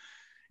 It's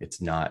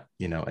not,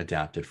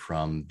 adapted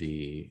from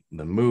the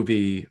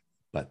movie,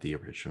 but the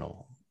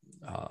original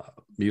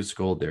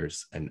musical.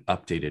 There's an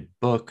updated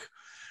book,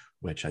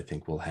 which I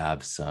think will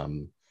have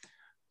some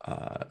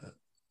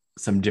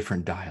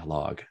different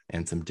dialogue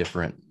and some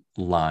different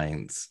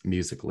lines,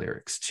 music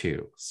lyrics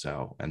too.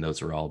 So, and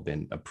those are all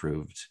been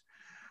approved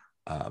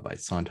by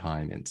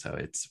Sondheim, and so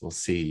we'll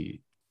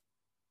see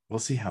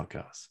how it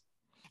goes.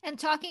 And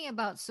talking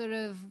about sort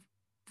of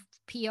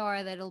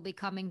PR that'll be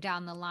coming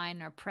down the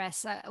line, or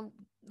press,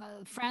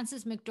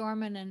 Frances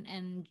McDormand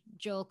and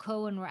Joel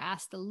Cohen were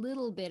asked a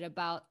little bit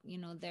about,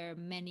 their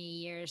many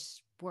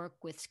years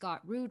work with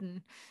Scott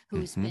Rudin,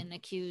 who's been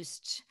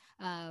accused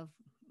of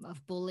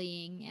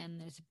bullying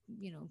and there's,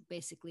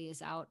 basically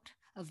is out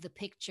of the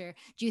picture.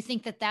 Do you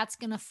think that that's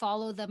going to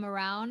follow them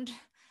around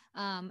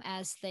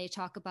as they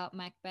talk about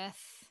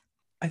Macbeth?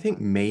 I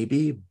think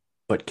maybe,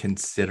 but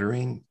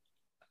considering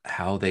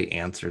how they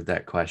answered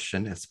that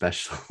question,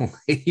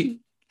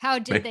 especially how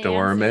did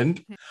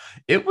McDormand,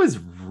 it was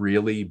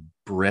really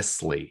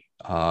bristly.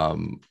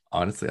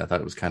 Honestly, I thought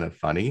it was kind of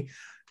funny,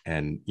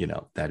 and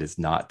that is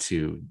not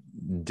to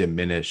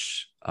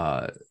diminish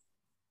Scott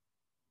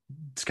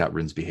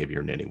Rudin's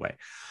behavior in any way,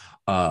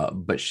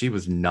 but she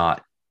was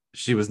not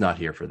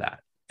here for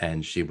that,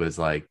 and she was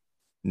like,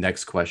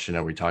 next question,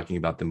 are we talking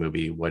about the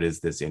movie? What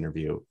is this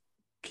interview?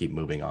 Keep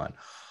moving on.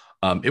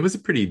 It was a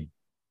pretty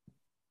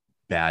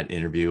bad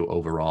interview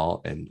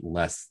overall, and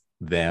less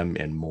them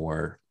and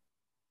more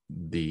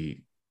the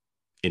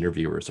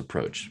interviewer's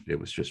approach. It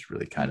was just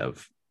really kind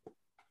of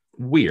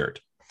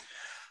weird.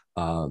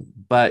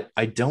 But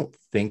I don't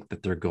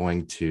think they're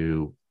going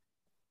to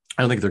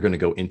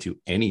go into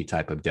any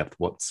type of depth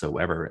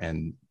whatsoever,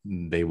 and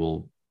they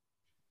will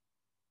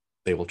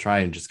try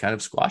and just kind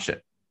of squash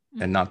it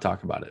and not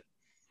talk about it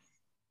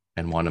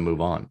and want to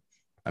move on.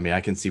 I mean,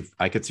 I could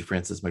see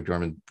Frances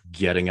McDormand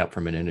getting up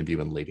from an interview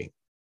and leaving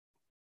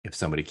if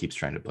somebody keeps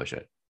trying to push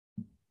it.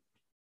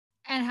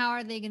 And how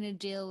are they going to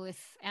deal with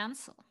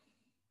Ansel?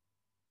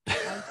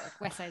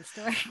 West Side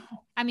Story.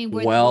 I mean,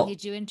 will he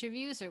do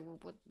interviews, or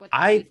what do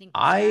you think the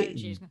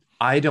strategy is?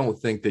 I don't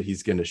think that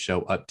he's going to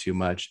show up too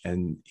much,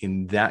 and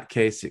in that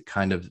case, it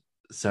kind of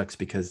sucks,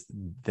 because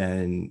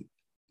then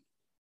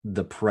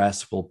the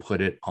press will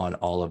put it on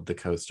all of the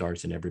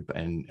co-stars and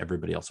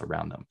everybody else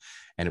around them,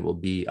 and it will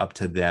be up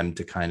to them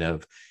to kind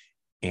of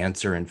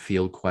answer and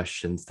field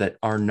questions that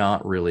are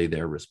not really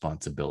their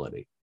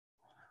responsibility.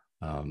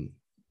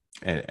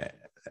 And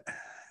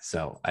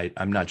so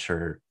I'm not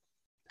sure.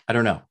 I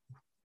don't know.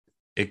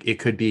 it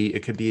could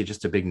be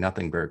just a big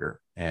nothing burger,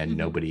 and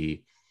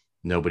nobody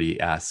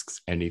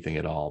asks anything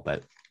at all.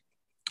 But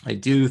I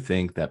do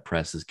think that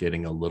press is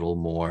getting a little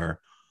more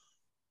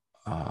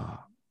uh,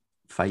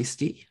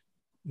 feisty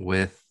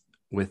with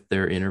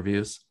their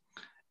interviews,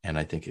 and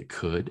I think it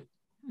could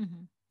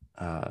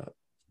uh,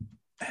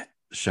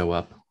 show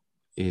up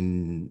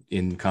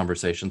in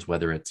conversations,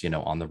 whether it's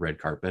on the red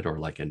carpet or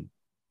like an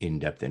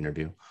in-depth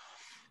interview.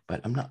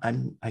 But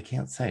I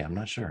can't say. I'm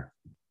not sure.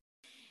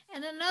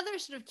 And another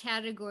sort of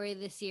category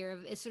this year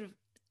is sort of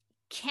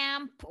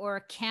camp or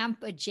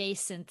camp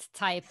adjacent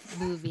type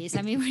movies.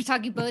 I mean, we're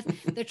talking both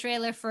the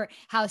trailer for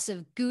House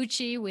of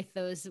Gucci with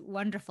those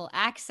wonderful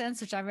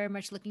accents, which I'm very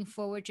much looking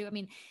forward to. I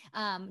mean,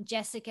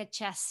 Jessica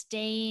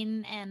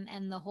Chastain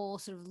and the whole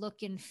sort of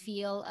look and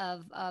feel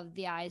of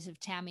The Eyes of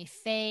Tammy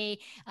Faye.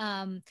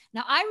 Now,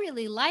 I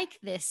really like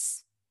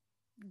this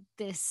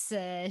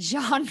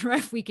genre,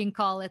 if we can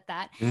call it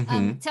that.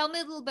 Tell me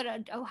a little bit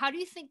how do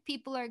you think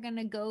people are going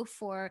to go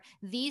for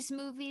these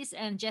movies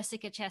and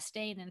Jessica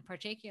Chastain in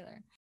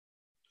particular?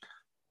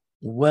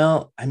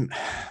 Well,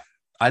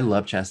 I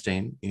love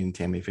Chastain in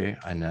Tammy Faye,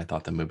 and I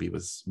thought the movie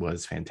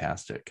was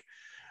fantastic.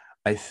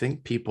 I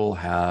think people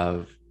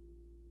have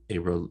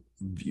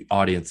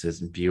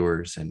audiences and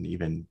viewers, and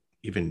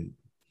even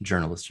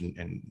journalists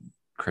and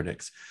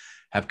critics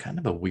have kind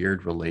of a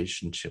weird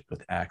relationship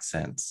with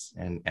accents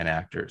and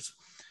actors,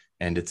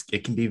 and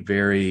it can be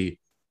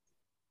very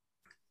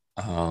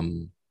I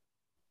don't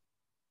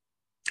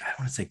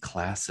want to say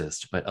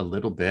classist, but a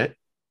little bit.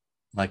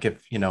 Like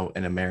if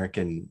an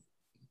American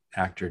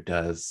actor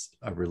does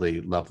a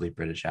really lovely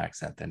British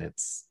accent, then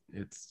it's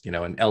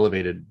an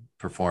elevated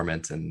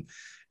performance, and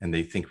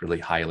they think really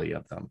highly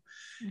of them.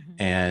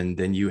 And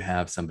then you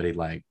have somebody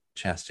like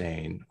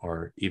Chastain,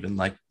 or even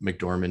like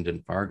McDormand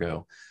and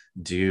Fargo,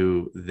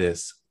 do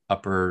this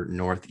upper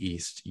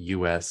northeast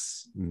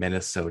US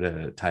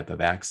Minnesota type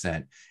of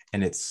accent,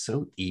 and it's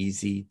so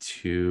easy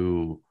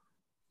to,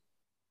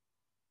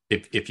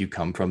 if you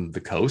come from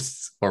the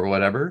coasts or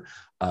whatever,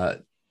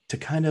 to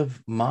kind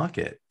of mock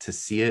it, to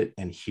see it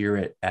and hear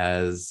it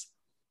as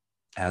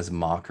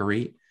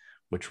mockery,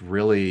 which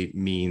really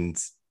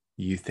means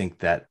you think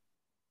that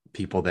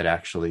people that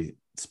actually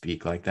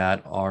speak like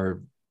that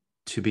are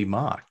to be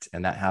mocked.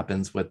 And that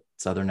happens with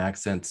Southern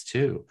accents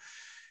too.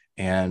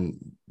 And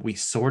we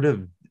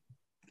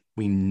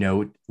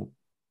note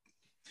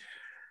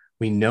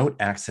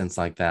accents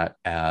like that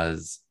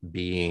as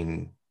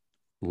being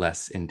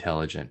less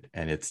intelligent,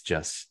 and it's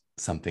just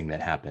something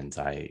that happens.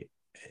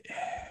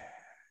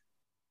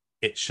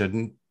 It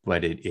shouldn't,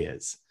 but it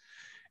is.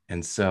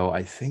 And so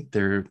I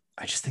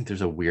just think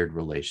there's a weird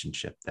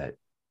relationship that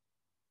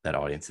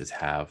audiences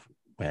have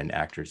when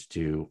actors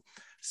do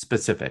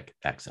specific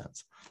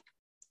accents.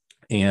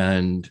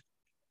 And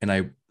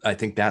I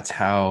think that's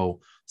how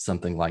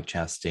something like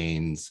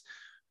Chastain's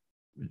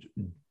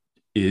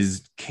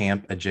is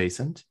camp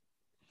adjacent.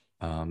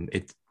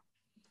 It,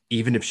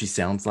 even if she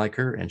sounds like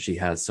her and she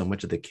has so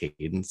much of the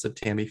cadence of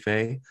Tammy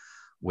Faye,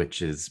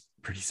 which is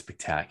pretty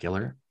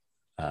spectacular.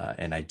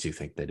 And I do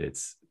think that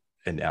it's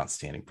an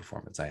outstanding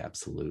performance. I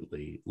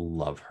absolutely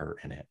love her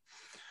in it.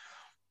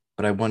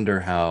 But I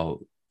wonder how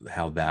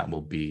that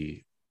will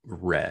be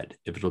read.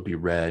 If it'll be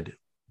read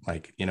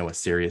like, a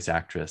serious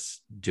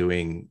actress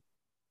doing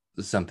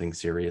something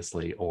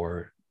seriously,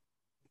 or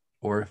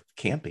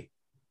campy.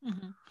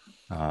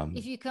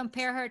 If you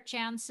compare her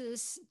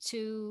chances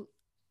to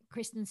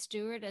Kristen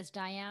Stewart as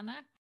Diana.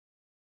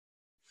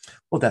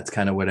 Well, that's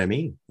kind of what I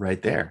mean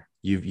right there.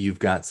 You've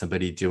got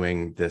somebody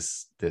doing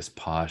this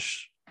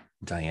posh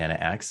Diana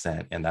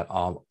accent, and that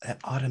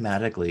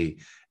automatically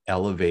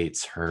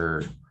elevates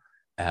her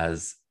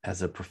as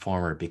a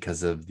performer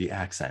because of the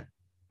accent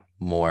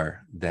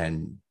more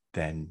than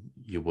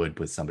you would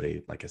with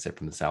somebody, like I said,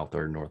 from the South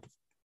or North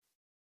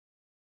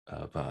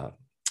of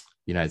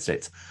United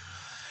States.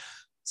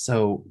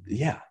 So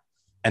yeah.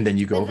 And then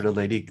you go over to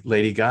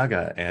Lady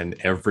Gaga, and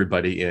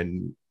everybody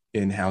in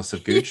House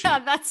of Gucci. Yeah,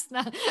 that's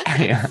not.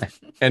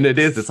 And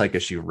it's like,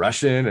 is she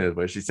Russian? And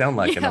what does she sound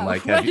like? And I'm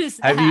like,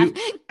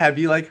 have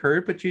you like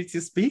heard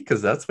Patricia speak?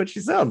 Because that's what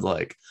she sounds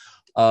like.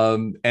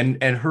 And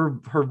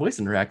her voice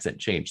and her accent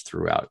changed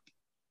throughout.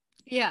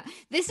 Yeah,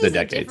 this is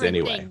a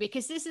different thing,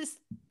 because this is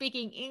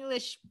speaking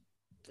English,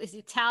 is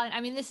Italian.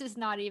 I mean, this is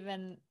not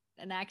even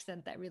an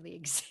accent that really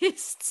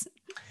exists.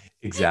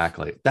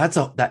 Exactly.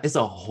 That is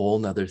a whole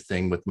nother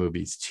thing with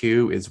movies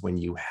too, is when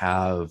you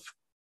have,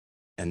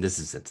 and this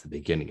is at the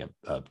beginning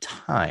of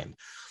time,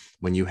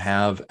 when you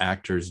have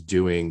actors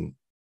doing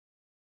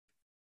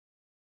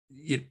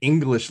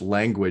English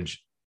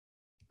language,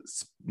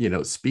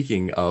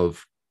 speaking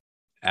of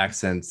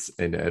accents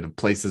and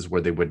places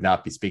where they would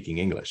not be speaking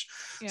English.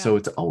 Yeah. So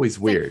it's always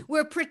weird. Like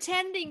we're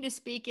pretending to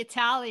speak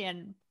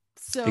Italian,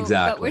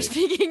 exactly, but we're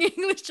speaking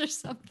English or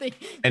something.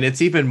 And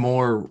it's even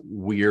more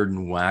weird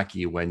and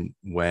wacky when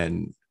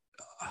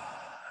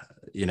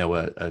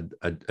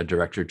a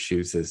director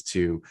chooses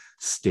to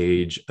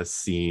stage a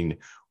scene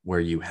where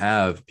you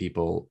have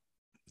people,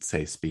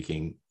 say,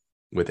 speaking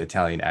with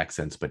Italian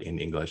accents, but in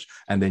English.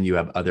 And then you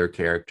have other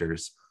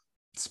characters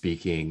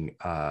speaking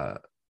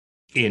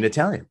in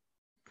Italian.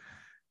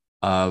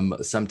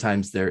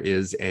 Sometimes there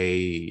is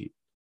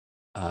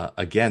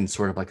again,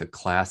 sort of like a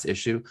class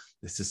issue.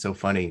 This is so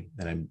funny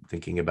that I'm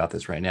thinking about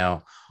this right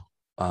now.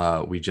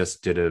 We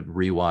just did a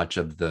rewatch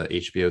of the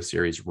HBO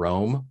series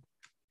Rome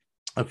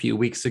a few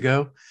weeks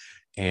ago,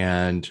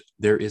 and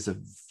there is a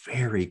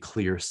very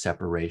clear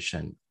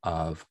separation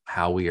of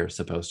how we are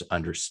supposed to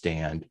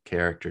understand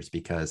characters,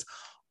 because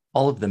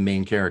all of the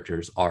main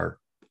characters are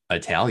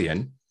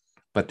Italian,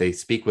 but they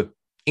speak with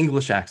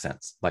English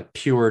accents, like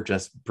pure,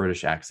 just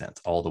British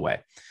accents all the way.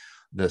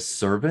 The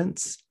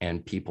servants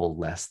and people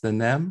less than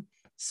them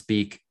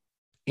speak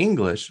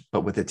English,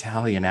 but with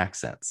Italian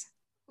accents.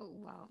 Oh,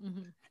 wow.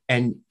 Mm-hmm.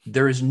 And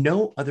there is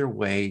no other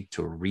way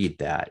to read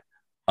that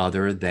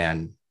other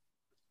than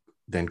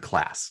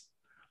class.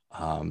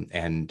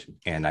 And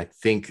I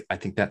think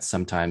that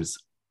sometimes,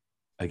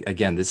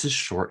 again, this is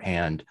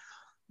shorthand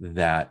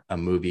that a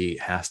movie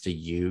has to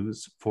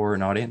use for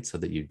an audience so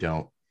that you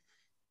don't,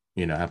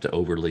 have to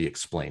overly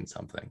explain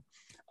something.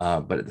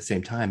 But at the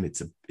same time,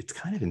 it's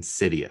kind of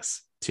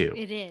insidious too.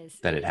 It is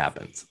that it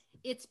happens.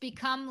 It's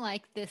become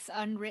like this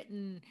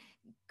unwritten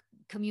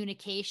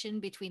communication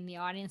between the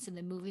audience and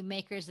the movie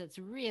makers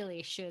we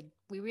really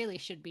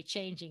should be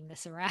changing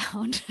this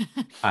around.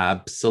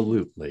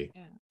 Absolutely.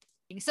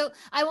 Yeah. So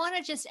I want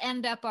to just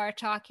end up our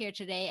talk here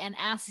today and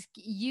ask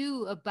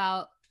you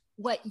about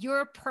what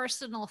your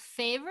personal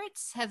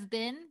favorites have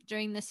been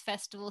during this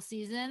festival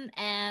season,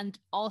 and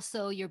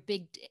also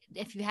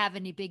if you have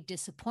any big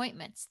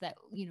disappointments that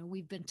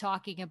we've been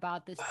talking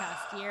about this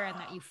past year and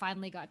that you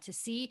finally got to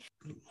see.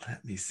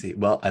 Let me see.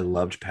 Well, I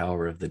loved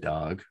Power of the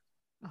Dog.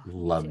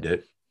 Loved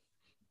it.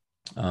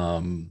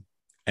 And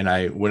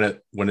one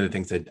of the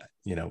things that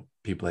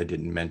people I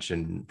didn't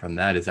mention from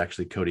that is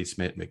actually Cody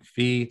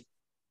Smith-McPhee,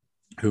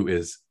 who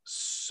is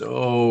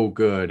so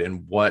good,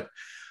 and what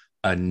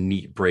a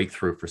neat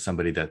breakthrough for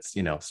somebody that's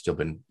still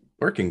been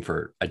working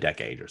for a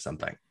decade or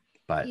something.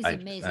 But he's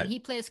amazing. He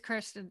plays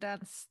Kirsten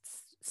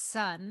Dunst's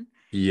son.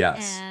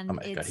 Yes. And oh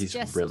my God,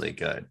 he's really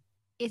good.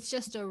 It's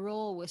just a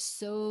role with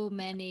so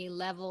many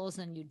levels,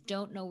 and you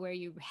don't know where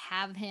you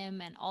have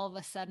him, and all of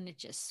a sudden it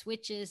just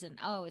switches, and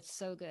it's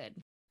so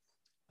good.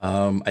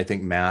 I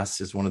think Mass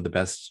is one of the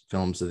best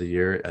films of the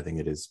year. I think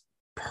it is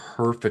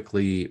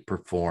perfectly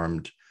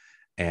performed,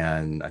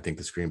 and I think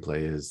the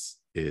screenplay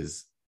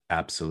is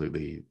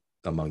absolutely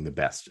among the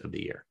best of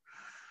the year.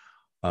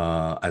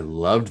 I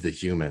loved The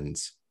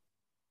Humans.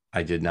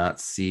 I did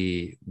not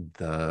see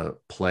the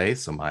play,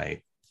 so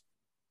my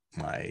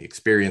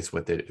experience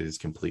with it is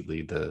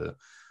completely the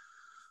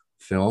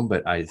film,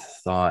 but I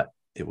thought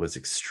it was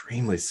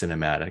extremely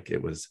cinematic.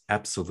 It was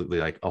absolutely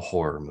like a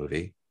horror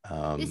movie.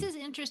 This is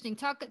interesting.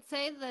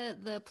 Say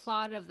the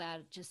plot of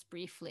that just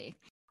briefly.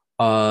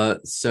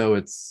 So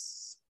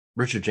it's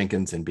Richard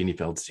Jenkins and Beanie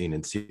Feldstein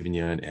and Steven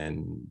Yeun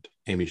and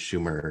Amy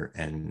Schumer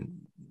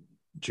and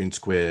June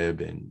Squibb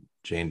and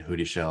Jane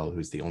Houdyshell,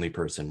 who's the only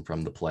person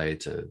from the play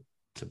to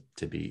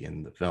be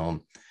in the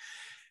film.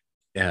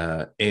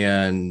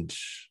 And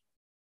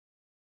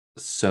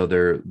so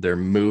they're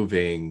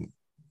moving.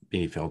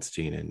 Beanie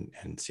Feldstein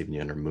and Steven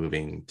Yeun are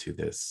moving to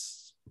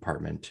this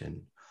apartment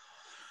in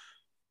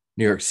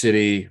New York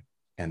City,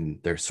 and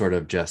they're sort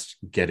of just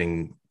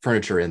getting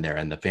furniture in there,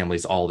 and the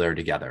family's all there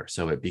together.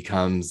 So it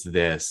becomes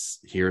this,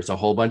 here's a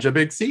whole bunch of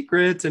big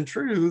secrets and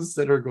truths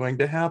that are going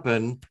to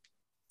happen.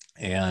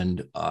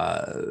 And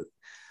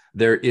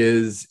there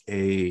is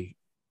they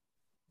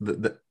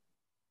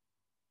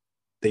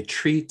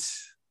treat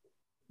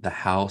the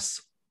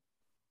house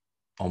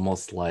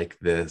almost like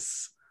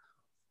this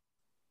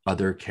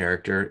other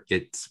character.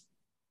 It's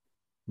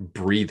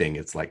breathing.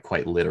 It's like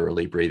quite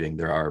literally breathing.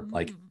 There are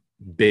like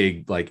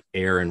big like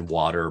air and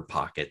water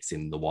pockets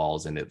in the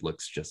walls, and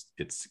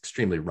it's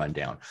extremely run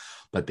down,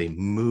 but they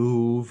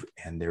move,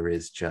 and there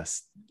is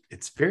just,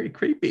 it's very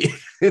creepy.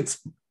 it's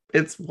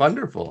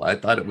wonderful. I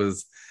thought it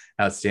was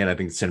outstanding. I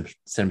think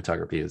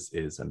cinematography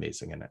is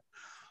amazing in it.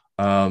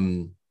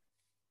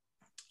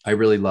 I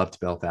really loved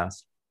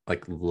Belfast,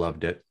 like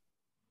loved it.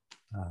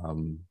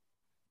 I'm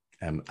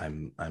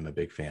a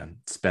big fan.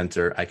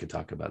 Spencer, I could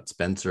talk about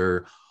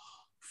Spencer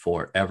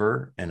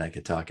forever, and I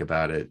could talk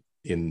about it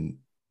in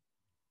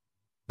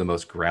the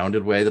most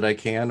grounded way that I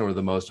can, or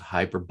the most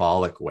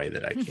hyperbolic way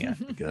that I can,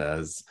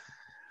 because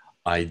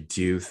I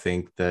do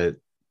think that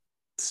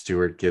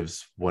Stewart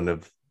gives one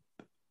of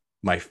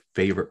my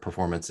favorite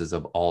performances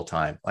of all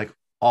time, like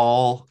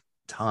all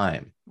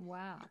time.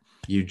 Wow.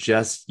 You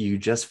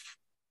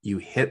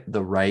hit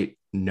the right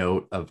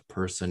note of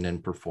person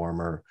and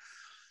performer,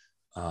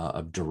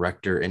 of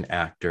director and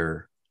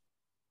actor,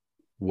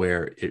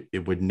 where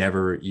it would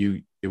never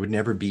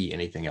be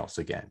anything else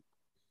again.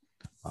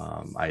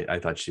 I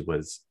thought she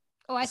was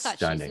I thought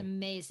stunning. She's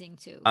amazing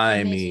too.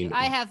 I mean,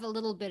 I have a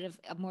little bit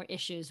of more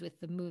issues with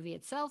the movie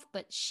itself,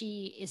 but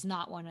she is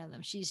not one of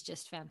them. She's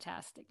just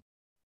fantastic.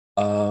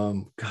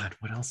 God,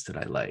 what else did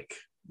I like?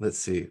 let's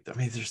see. I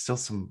mean, there's still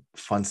some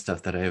fun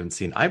stuff that I haven't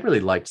seen. I really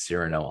liked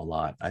Cyrano a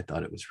lot. I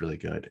thought it was really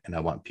good, and I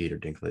want Peter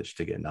Dinklage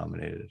to get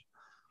nominated.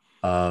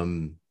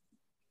 Um,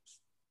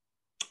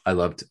 I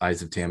loved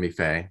Eyes of Tammy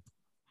Faye.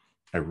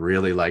 I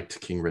really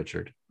liked King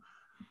Richard.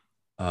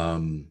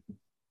 Um,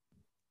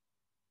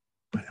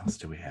 what else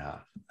do we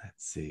have?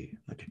 Let's see.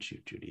 Look at you,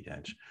 Judi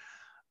Dench.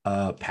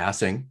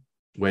 Passing,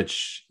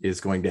 which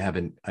is going to have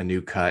a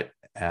new cut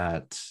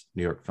at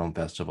New York Film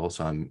Festival.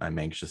 So I'm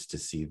anxious to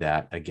see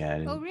that Oh,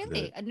 again.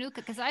 really? A new,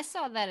 because I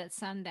saw that at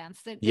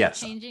Sundance. They're Yes,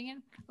 changing it.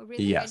 Oh,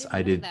 really? I yes,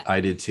 didn't know that. I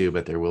did too,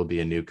 but there will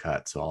be a new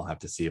cut. So I'll have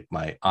to see if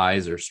my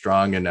eyes are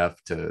strong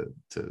enough to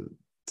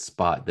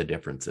spot the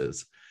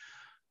differences.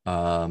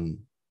 Um,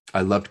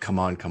 I loved Come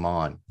On, Come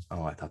On.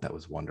 Oh, I thought that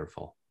was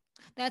wonderful.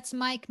 That's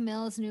Mike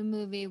Mills' new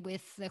movie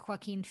with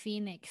Joaquin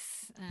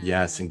Phoenix.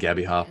 Yes, and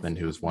Gabby As Hoffman,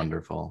 who's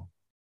wonderful.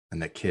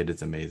 And the kid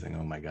is amazing.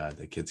 Oh my God,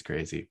 the kid's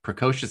crazy.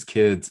 Precocious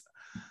kids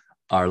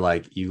are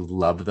like, you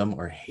love them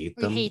or hate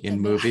we them hate in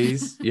them. Yeah.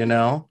 movies, you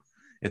know?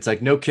 It's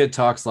like, no kid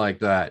talks like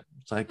that.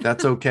 It's like,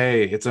 that's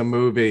okay. It's a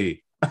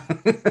movie.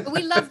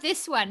 We love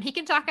this one. He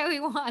can talk how he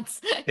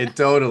wants. It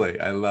totally.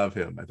 I love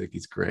him. I think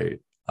he's great.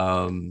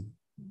 Um,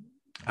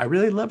 I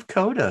really love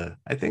Coda.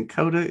 I think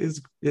Coda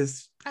is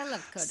I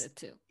love Coda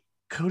too.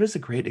 Coda's a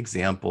great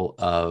example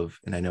of,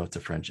 and I know it's a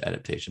French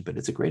adaptation, but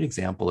it's a great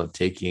example of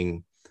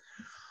taking,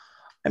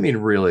 I mean,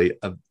 really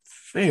a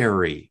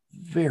very,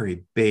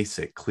 very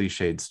basic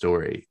cliched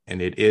story.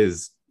 And it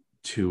is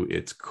to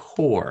its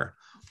core,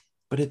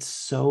 but it's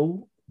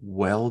so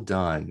well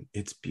done.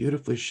 It's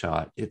beautifully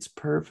shot. It's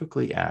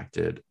perfectly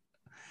acted.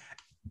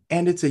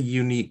 And it's a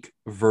unique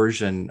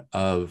version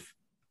of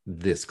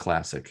this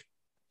classic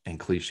and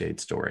cliched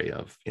story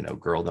of,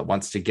 girl that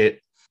wants to get.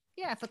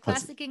 Yeah, if a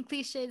classic and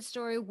cliched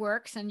story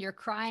works and you're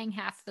crying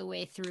half the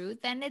way through,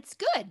 then it's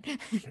good.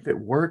 If it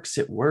works,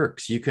 it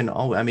works. You can,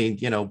 I mean,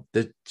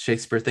 the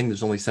Shakespeare thing,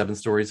 there's only 7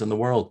 stories in the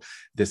world.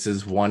 This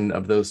is one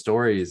of those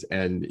stories.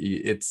 And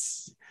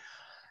it's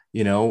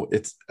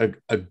a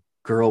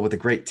girl with a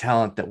great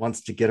talent that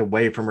wants to get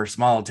away from her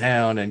small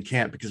town and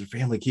can't because her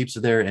family keeps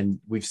her there. And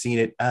we've seen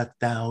it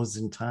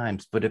 1,000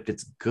 times. But if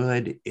it's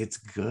good, it's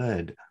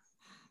good.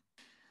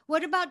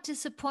 What about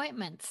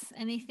disappointments?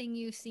 Anything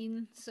you've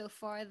seen so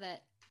far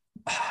that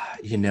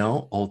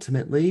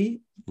ultimately,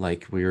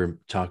 like we were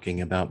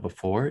talking about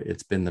before,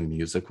 it's been the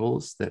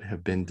musicals that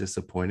have been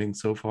disappointing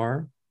so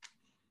far.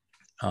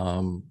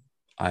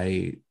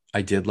 I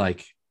did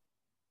like,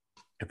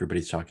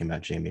 everybody's talking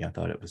about Jamie. I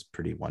thought it was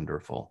pretty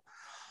wonderful.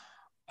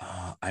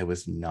 I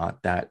was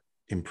not that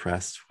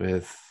impressed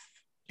with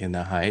In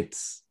the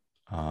Heights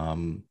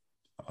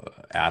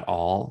at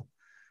all.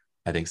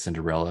 I think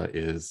Cinderella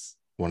is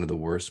one of the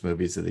worst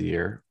movies of the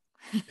year.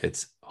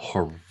 It's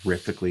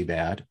horrifically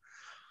bad.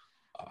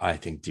 I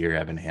think Dear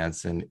Evan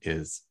Hansen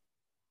is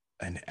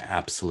an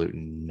absolute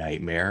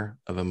nightmare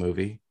of a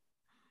movie.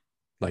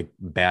 Like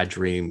bad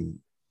dream,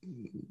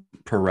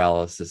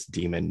 paralysis,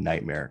 demon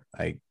nightmare.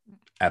 I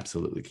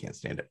absolutely can't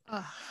stand it.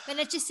 And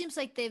it just seems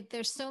like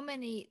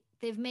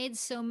they've made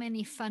so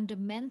many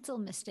fundamental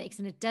mistakes,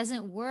 and it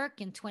doesn't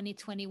work in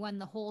 2021.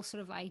 The whole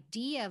sort of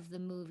idea of the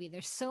movie,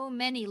 there's so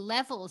many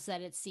levels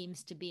that it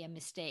seems to be a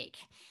mistake.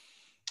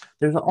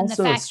 There's also and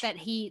the fact that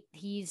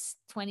he's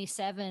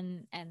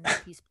 27 and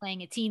he's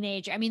playing a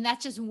teenager. I mean,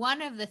 that's just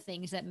one of the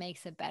things that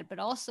makes it bad, but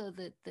also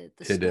the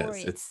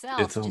story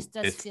itself just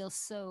does feel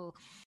so.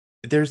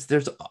 There's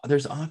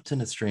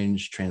often a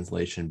strange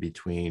translation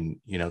between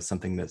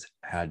something that's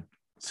had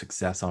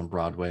success on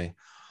Broadway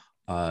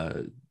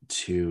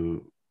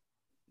to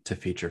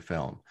feature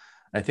film.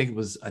 I think it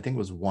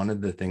was one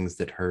of the things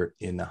that hurt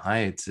In the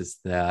Heights is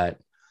that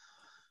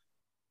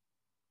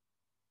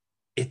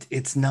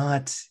it's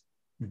not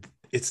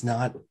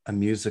a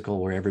musical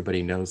where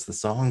everybody knows the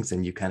songs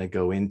and you kind of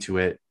go into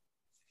it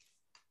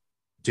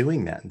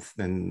doing that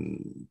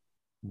and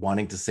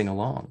wanting to sing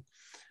along.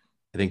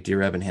 I think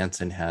Dear Evan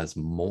Hansen has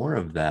more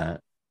of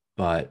that,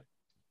 but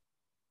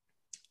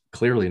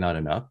clearly not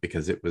enough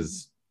because it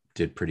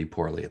did pretty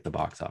poorly at the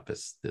box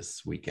office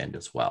this weekend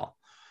as well.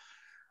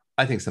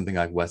 I think something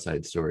like West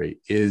Side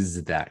Story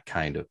is that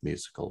kind of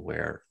musical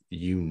where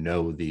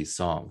these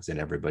songs and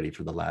everybody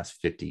for the last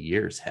 50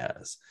 years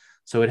has.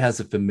 So it has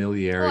a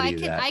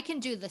familiarity I can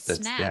do the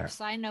snaps.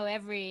 There. I know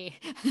every.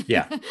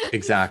 Yeah,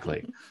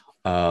 exactly.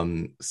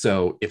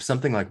 So if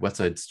something like West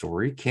Side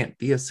Story can't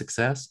be a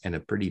success and a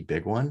pretty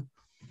big one,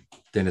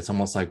 then it's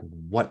almost like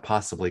what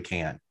possibly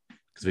can,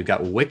 because we've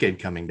got Wicked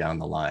coming down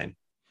the line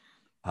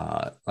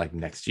like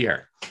next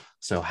year.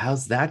 So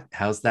how's that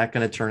going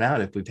to turn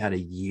out if we've had a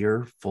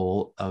year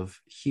full of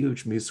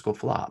huge musical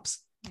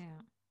flops?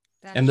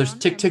 And there's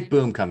Tick Tick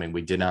Boom coming.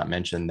 We did not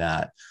mention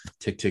that.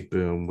 Tick Tick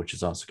Boom, which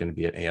is also going to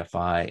be at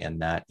AFI,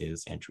 and that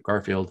is Andrew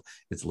Garfield.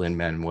 It's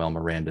Lin-Manuel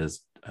Miranda's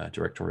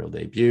directorial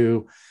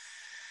debut.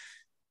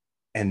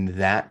 And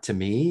that to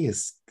me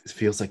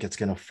feels like it's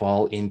going to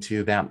fall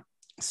into that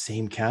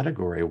same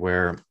category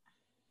where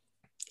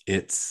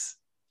it's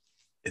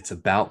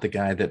about the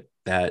guy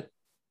that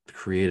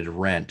created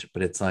Rent,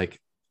 but it's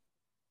like,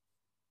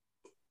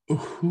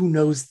 who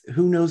knows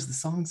the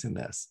songs in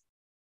this?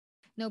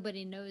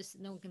 Nobody knows.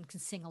 No one can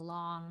sing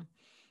along.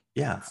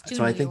 Yeah. It's too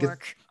So I New think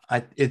York.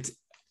 it's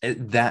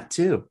that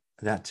too.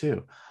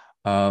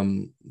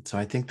 So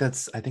I think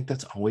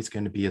that's always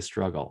going to be a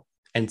struggle.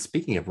 And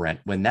speaking of Rent,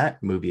 when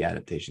that movie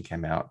adaptation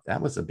came out,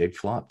 that was a big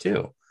flop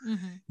too.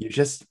 You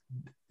just,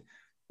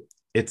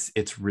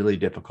 it's really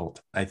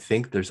difficult. I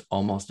think there's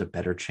almost a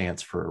better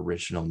chance for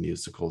original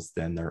musicals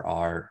than there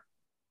are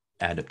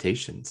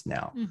adaptations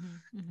now,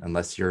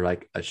 unless you're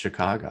like a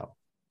Chicago.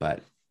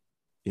 But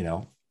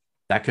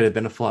that could have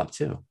been a flop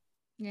too.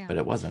 Yeah, but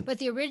it wasn't. But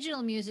the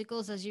original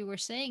musicals, as you were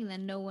saying,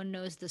 then no one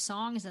knows the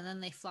songs, and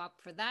then they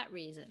flop for that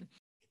reason.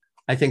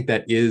 I think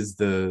that is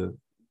the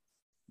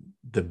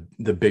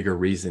bigger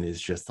reason,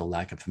 is just the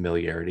lack of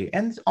familiarity.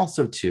 And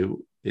also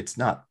too, it's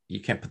not, you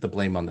can't put the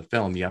blame on the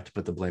film. You have to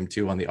put the blame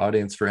too on the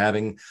audience for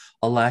having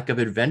a lack of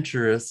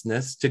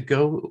adventurousness to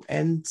go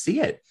and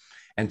see it,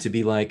 and to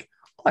be like,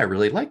 oh, I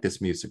really like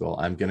this musical.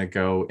 I'm going to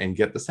go and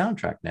get the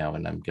soundtrack now.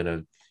 And I'm going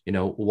to,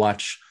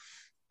 watch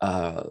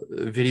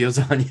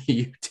videos on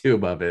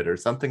YouTube of it or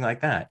something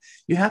like that.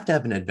 You have to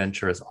have an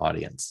adventurous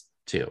audience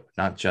too,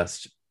 not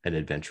just an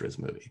adventurous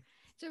movie.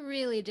 It's a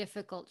really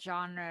difficult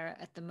genre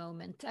at the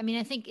moment. I mean,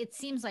 I think it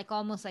seems like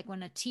almost like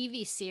when a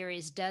TV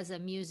series does a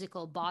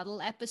musical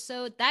bottle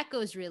episode, that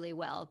goes really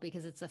well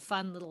because it's a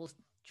fun little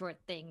short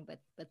thing. But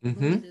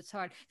movies, it's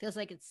hard. Feels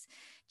like it's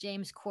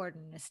James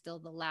Corden is still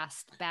the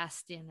last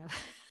bastion of.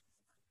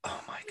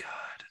 Oh my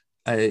God!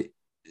 I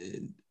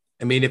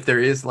mean, if there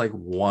is like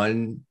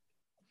one,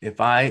 if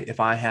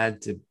I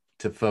had to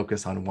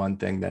focus on one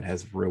thing that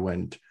has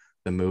ruined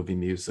the movie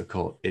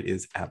musical, it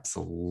is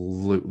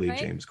absolutely right?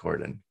 James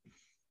Corden.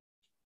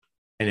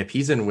 And if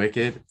he's in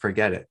Wicked,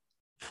 forget it.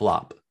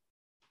 Flop.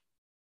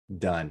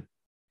 Done.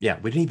 Yeah,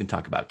 we didn't even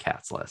talk about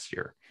Cats last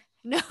year.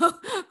 No,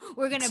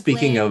 we're gonna.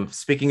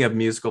 Speaking of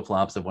musical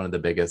flops of one of the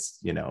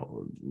biggest,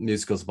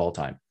 musicals of all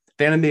time,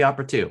 Phantom of the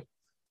Opera 2.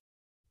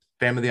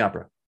 Phantom of the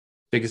Opera,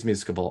 biggest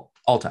musical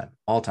all time.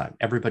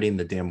 Everybody in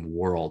the damn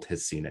world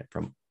has seen it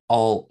from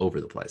all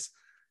over the place.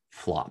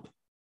 Flop.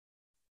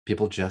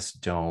 People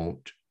just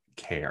don't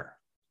care.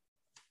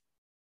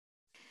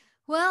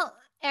 Well,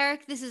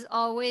 Erik, this is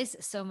always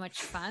so much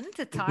fun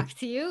to talk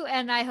to you,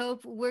 and I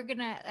hope we're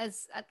gonna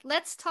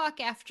let's talk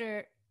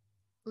after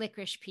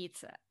Licorice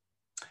Pizza.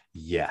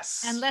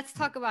 Yes. And let's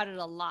talk about it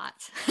a lot.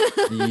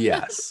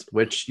 Yes,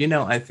 which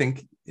I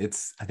think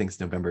it's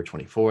November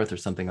 24th or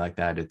something like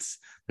that.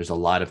 There's a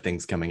lot of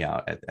things coming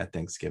out at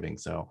Thanksgiving,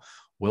 so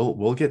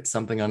we'll get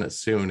something on it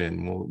soon,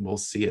 and we'll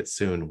see it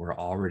soon. We're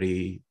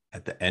already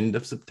at the end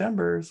of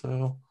September,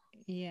 so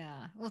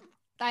yeah. Well,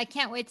 I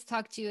can't wait to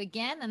talk to you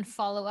again and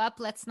follow up.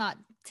 Let's not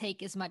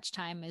take as much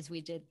time as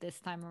we did this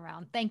time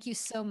around. Thank you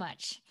so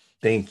much.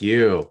 Thank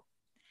you.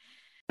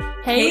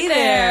 Hey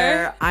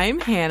there!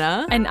 I'm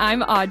Hannah. And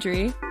I'm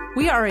Audrey.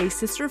 We are a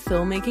sister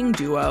filmmaking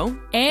duo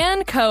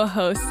and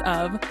co-hosts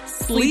of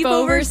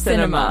Sleepover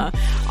Cinema,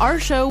 our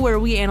show where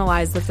we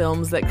analyze the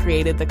films that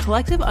created the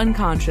collective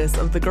unconscious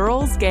of the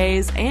girls,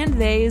 gays, and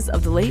theys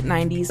of the late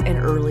 90s and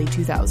early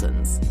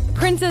 2000s.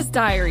 Princess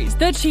Diaries,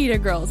 The Cheetah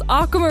Girls,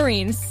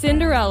 Aquamarine,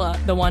 Cinderella,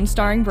 the one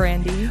starring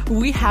Brandy.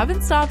 We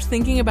haven't stopped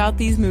thinking about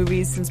these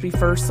movies since we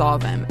first saw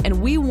them, and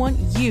we want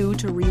you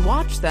to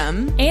rewatch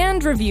them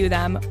and review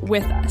them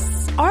with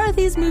us. Are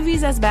these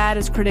movies as bad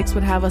as critics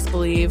would have us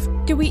believe?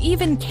 Do we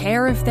even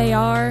care if they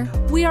are?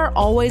 We are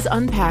always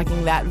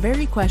unpacking that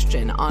very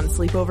question on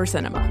Sleepover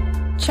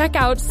Cinema. Check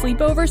out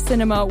Sleepover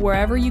Cinema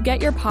wherever you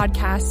get your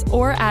podcasts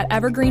or at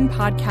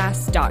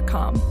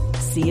evergreenpodcasts.com.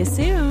 See you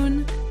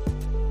soon.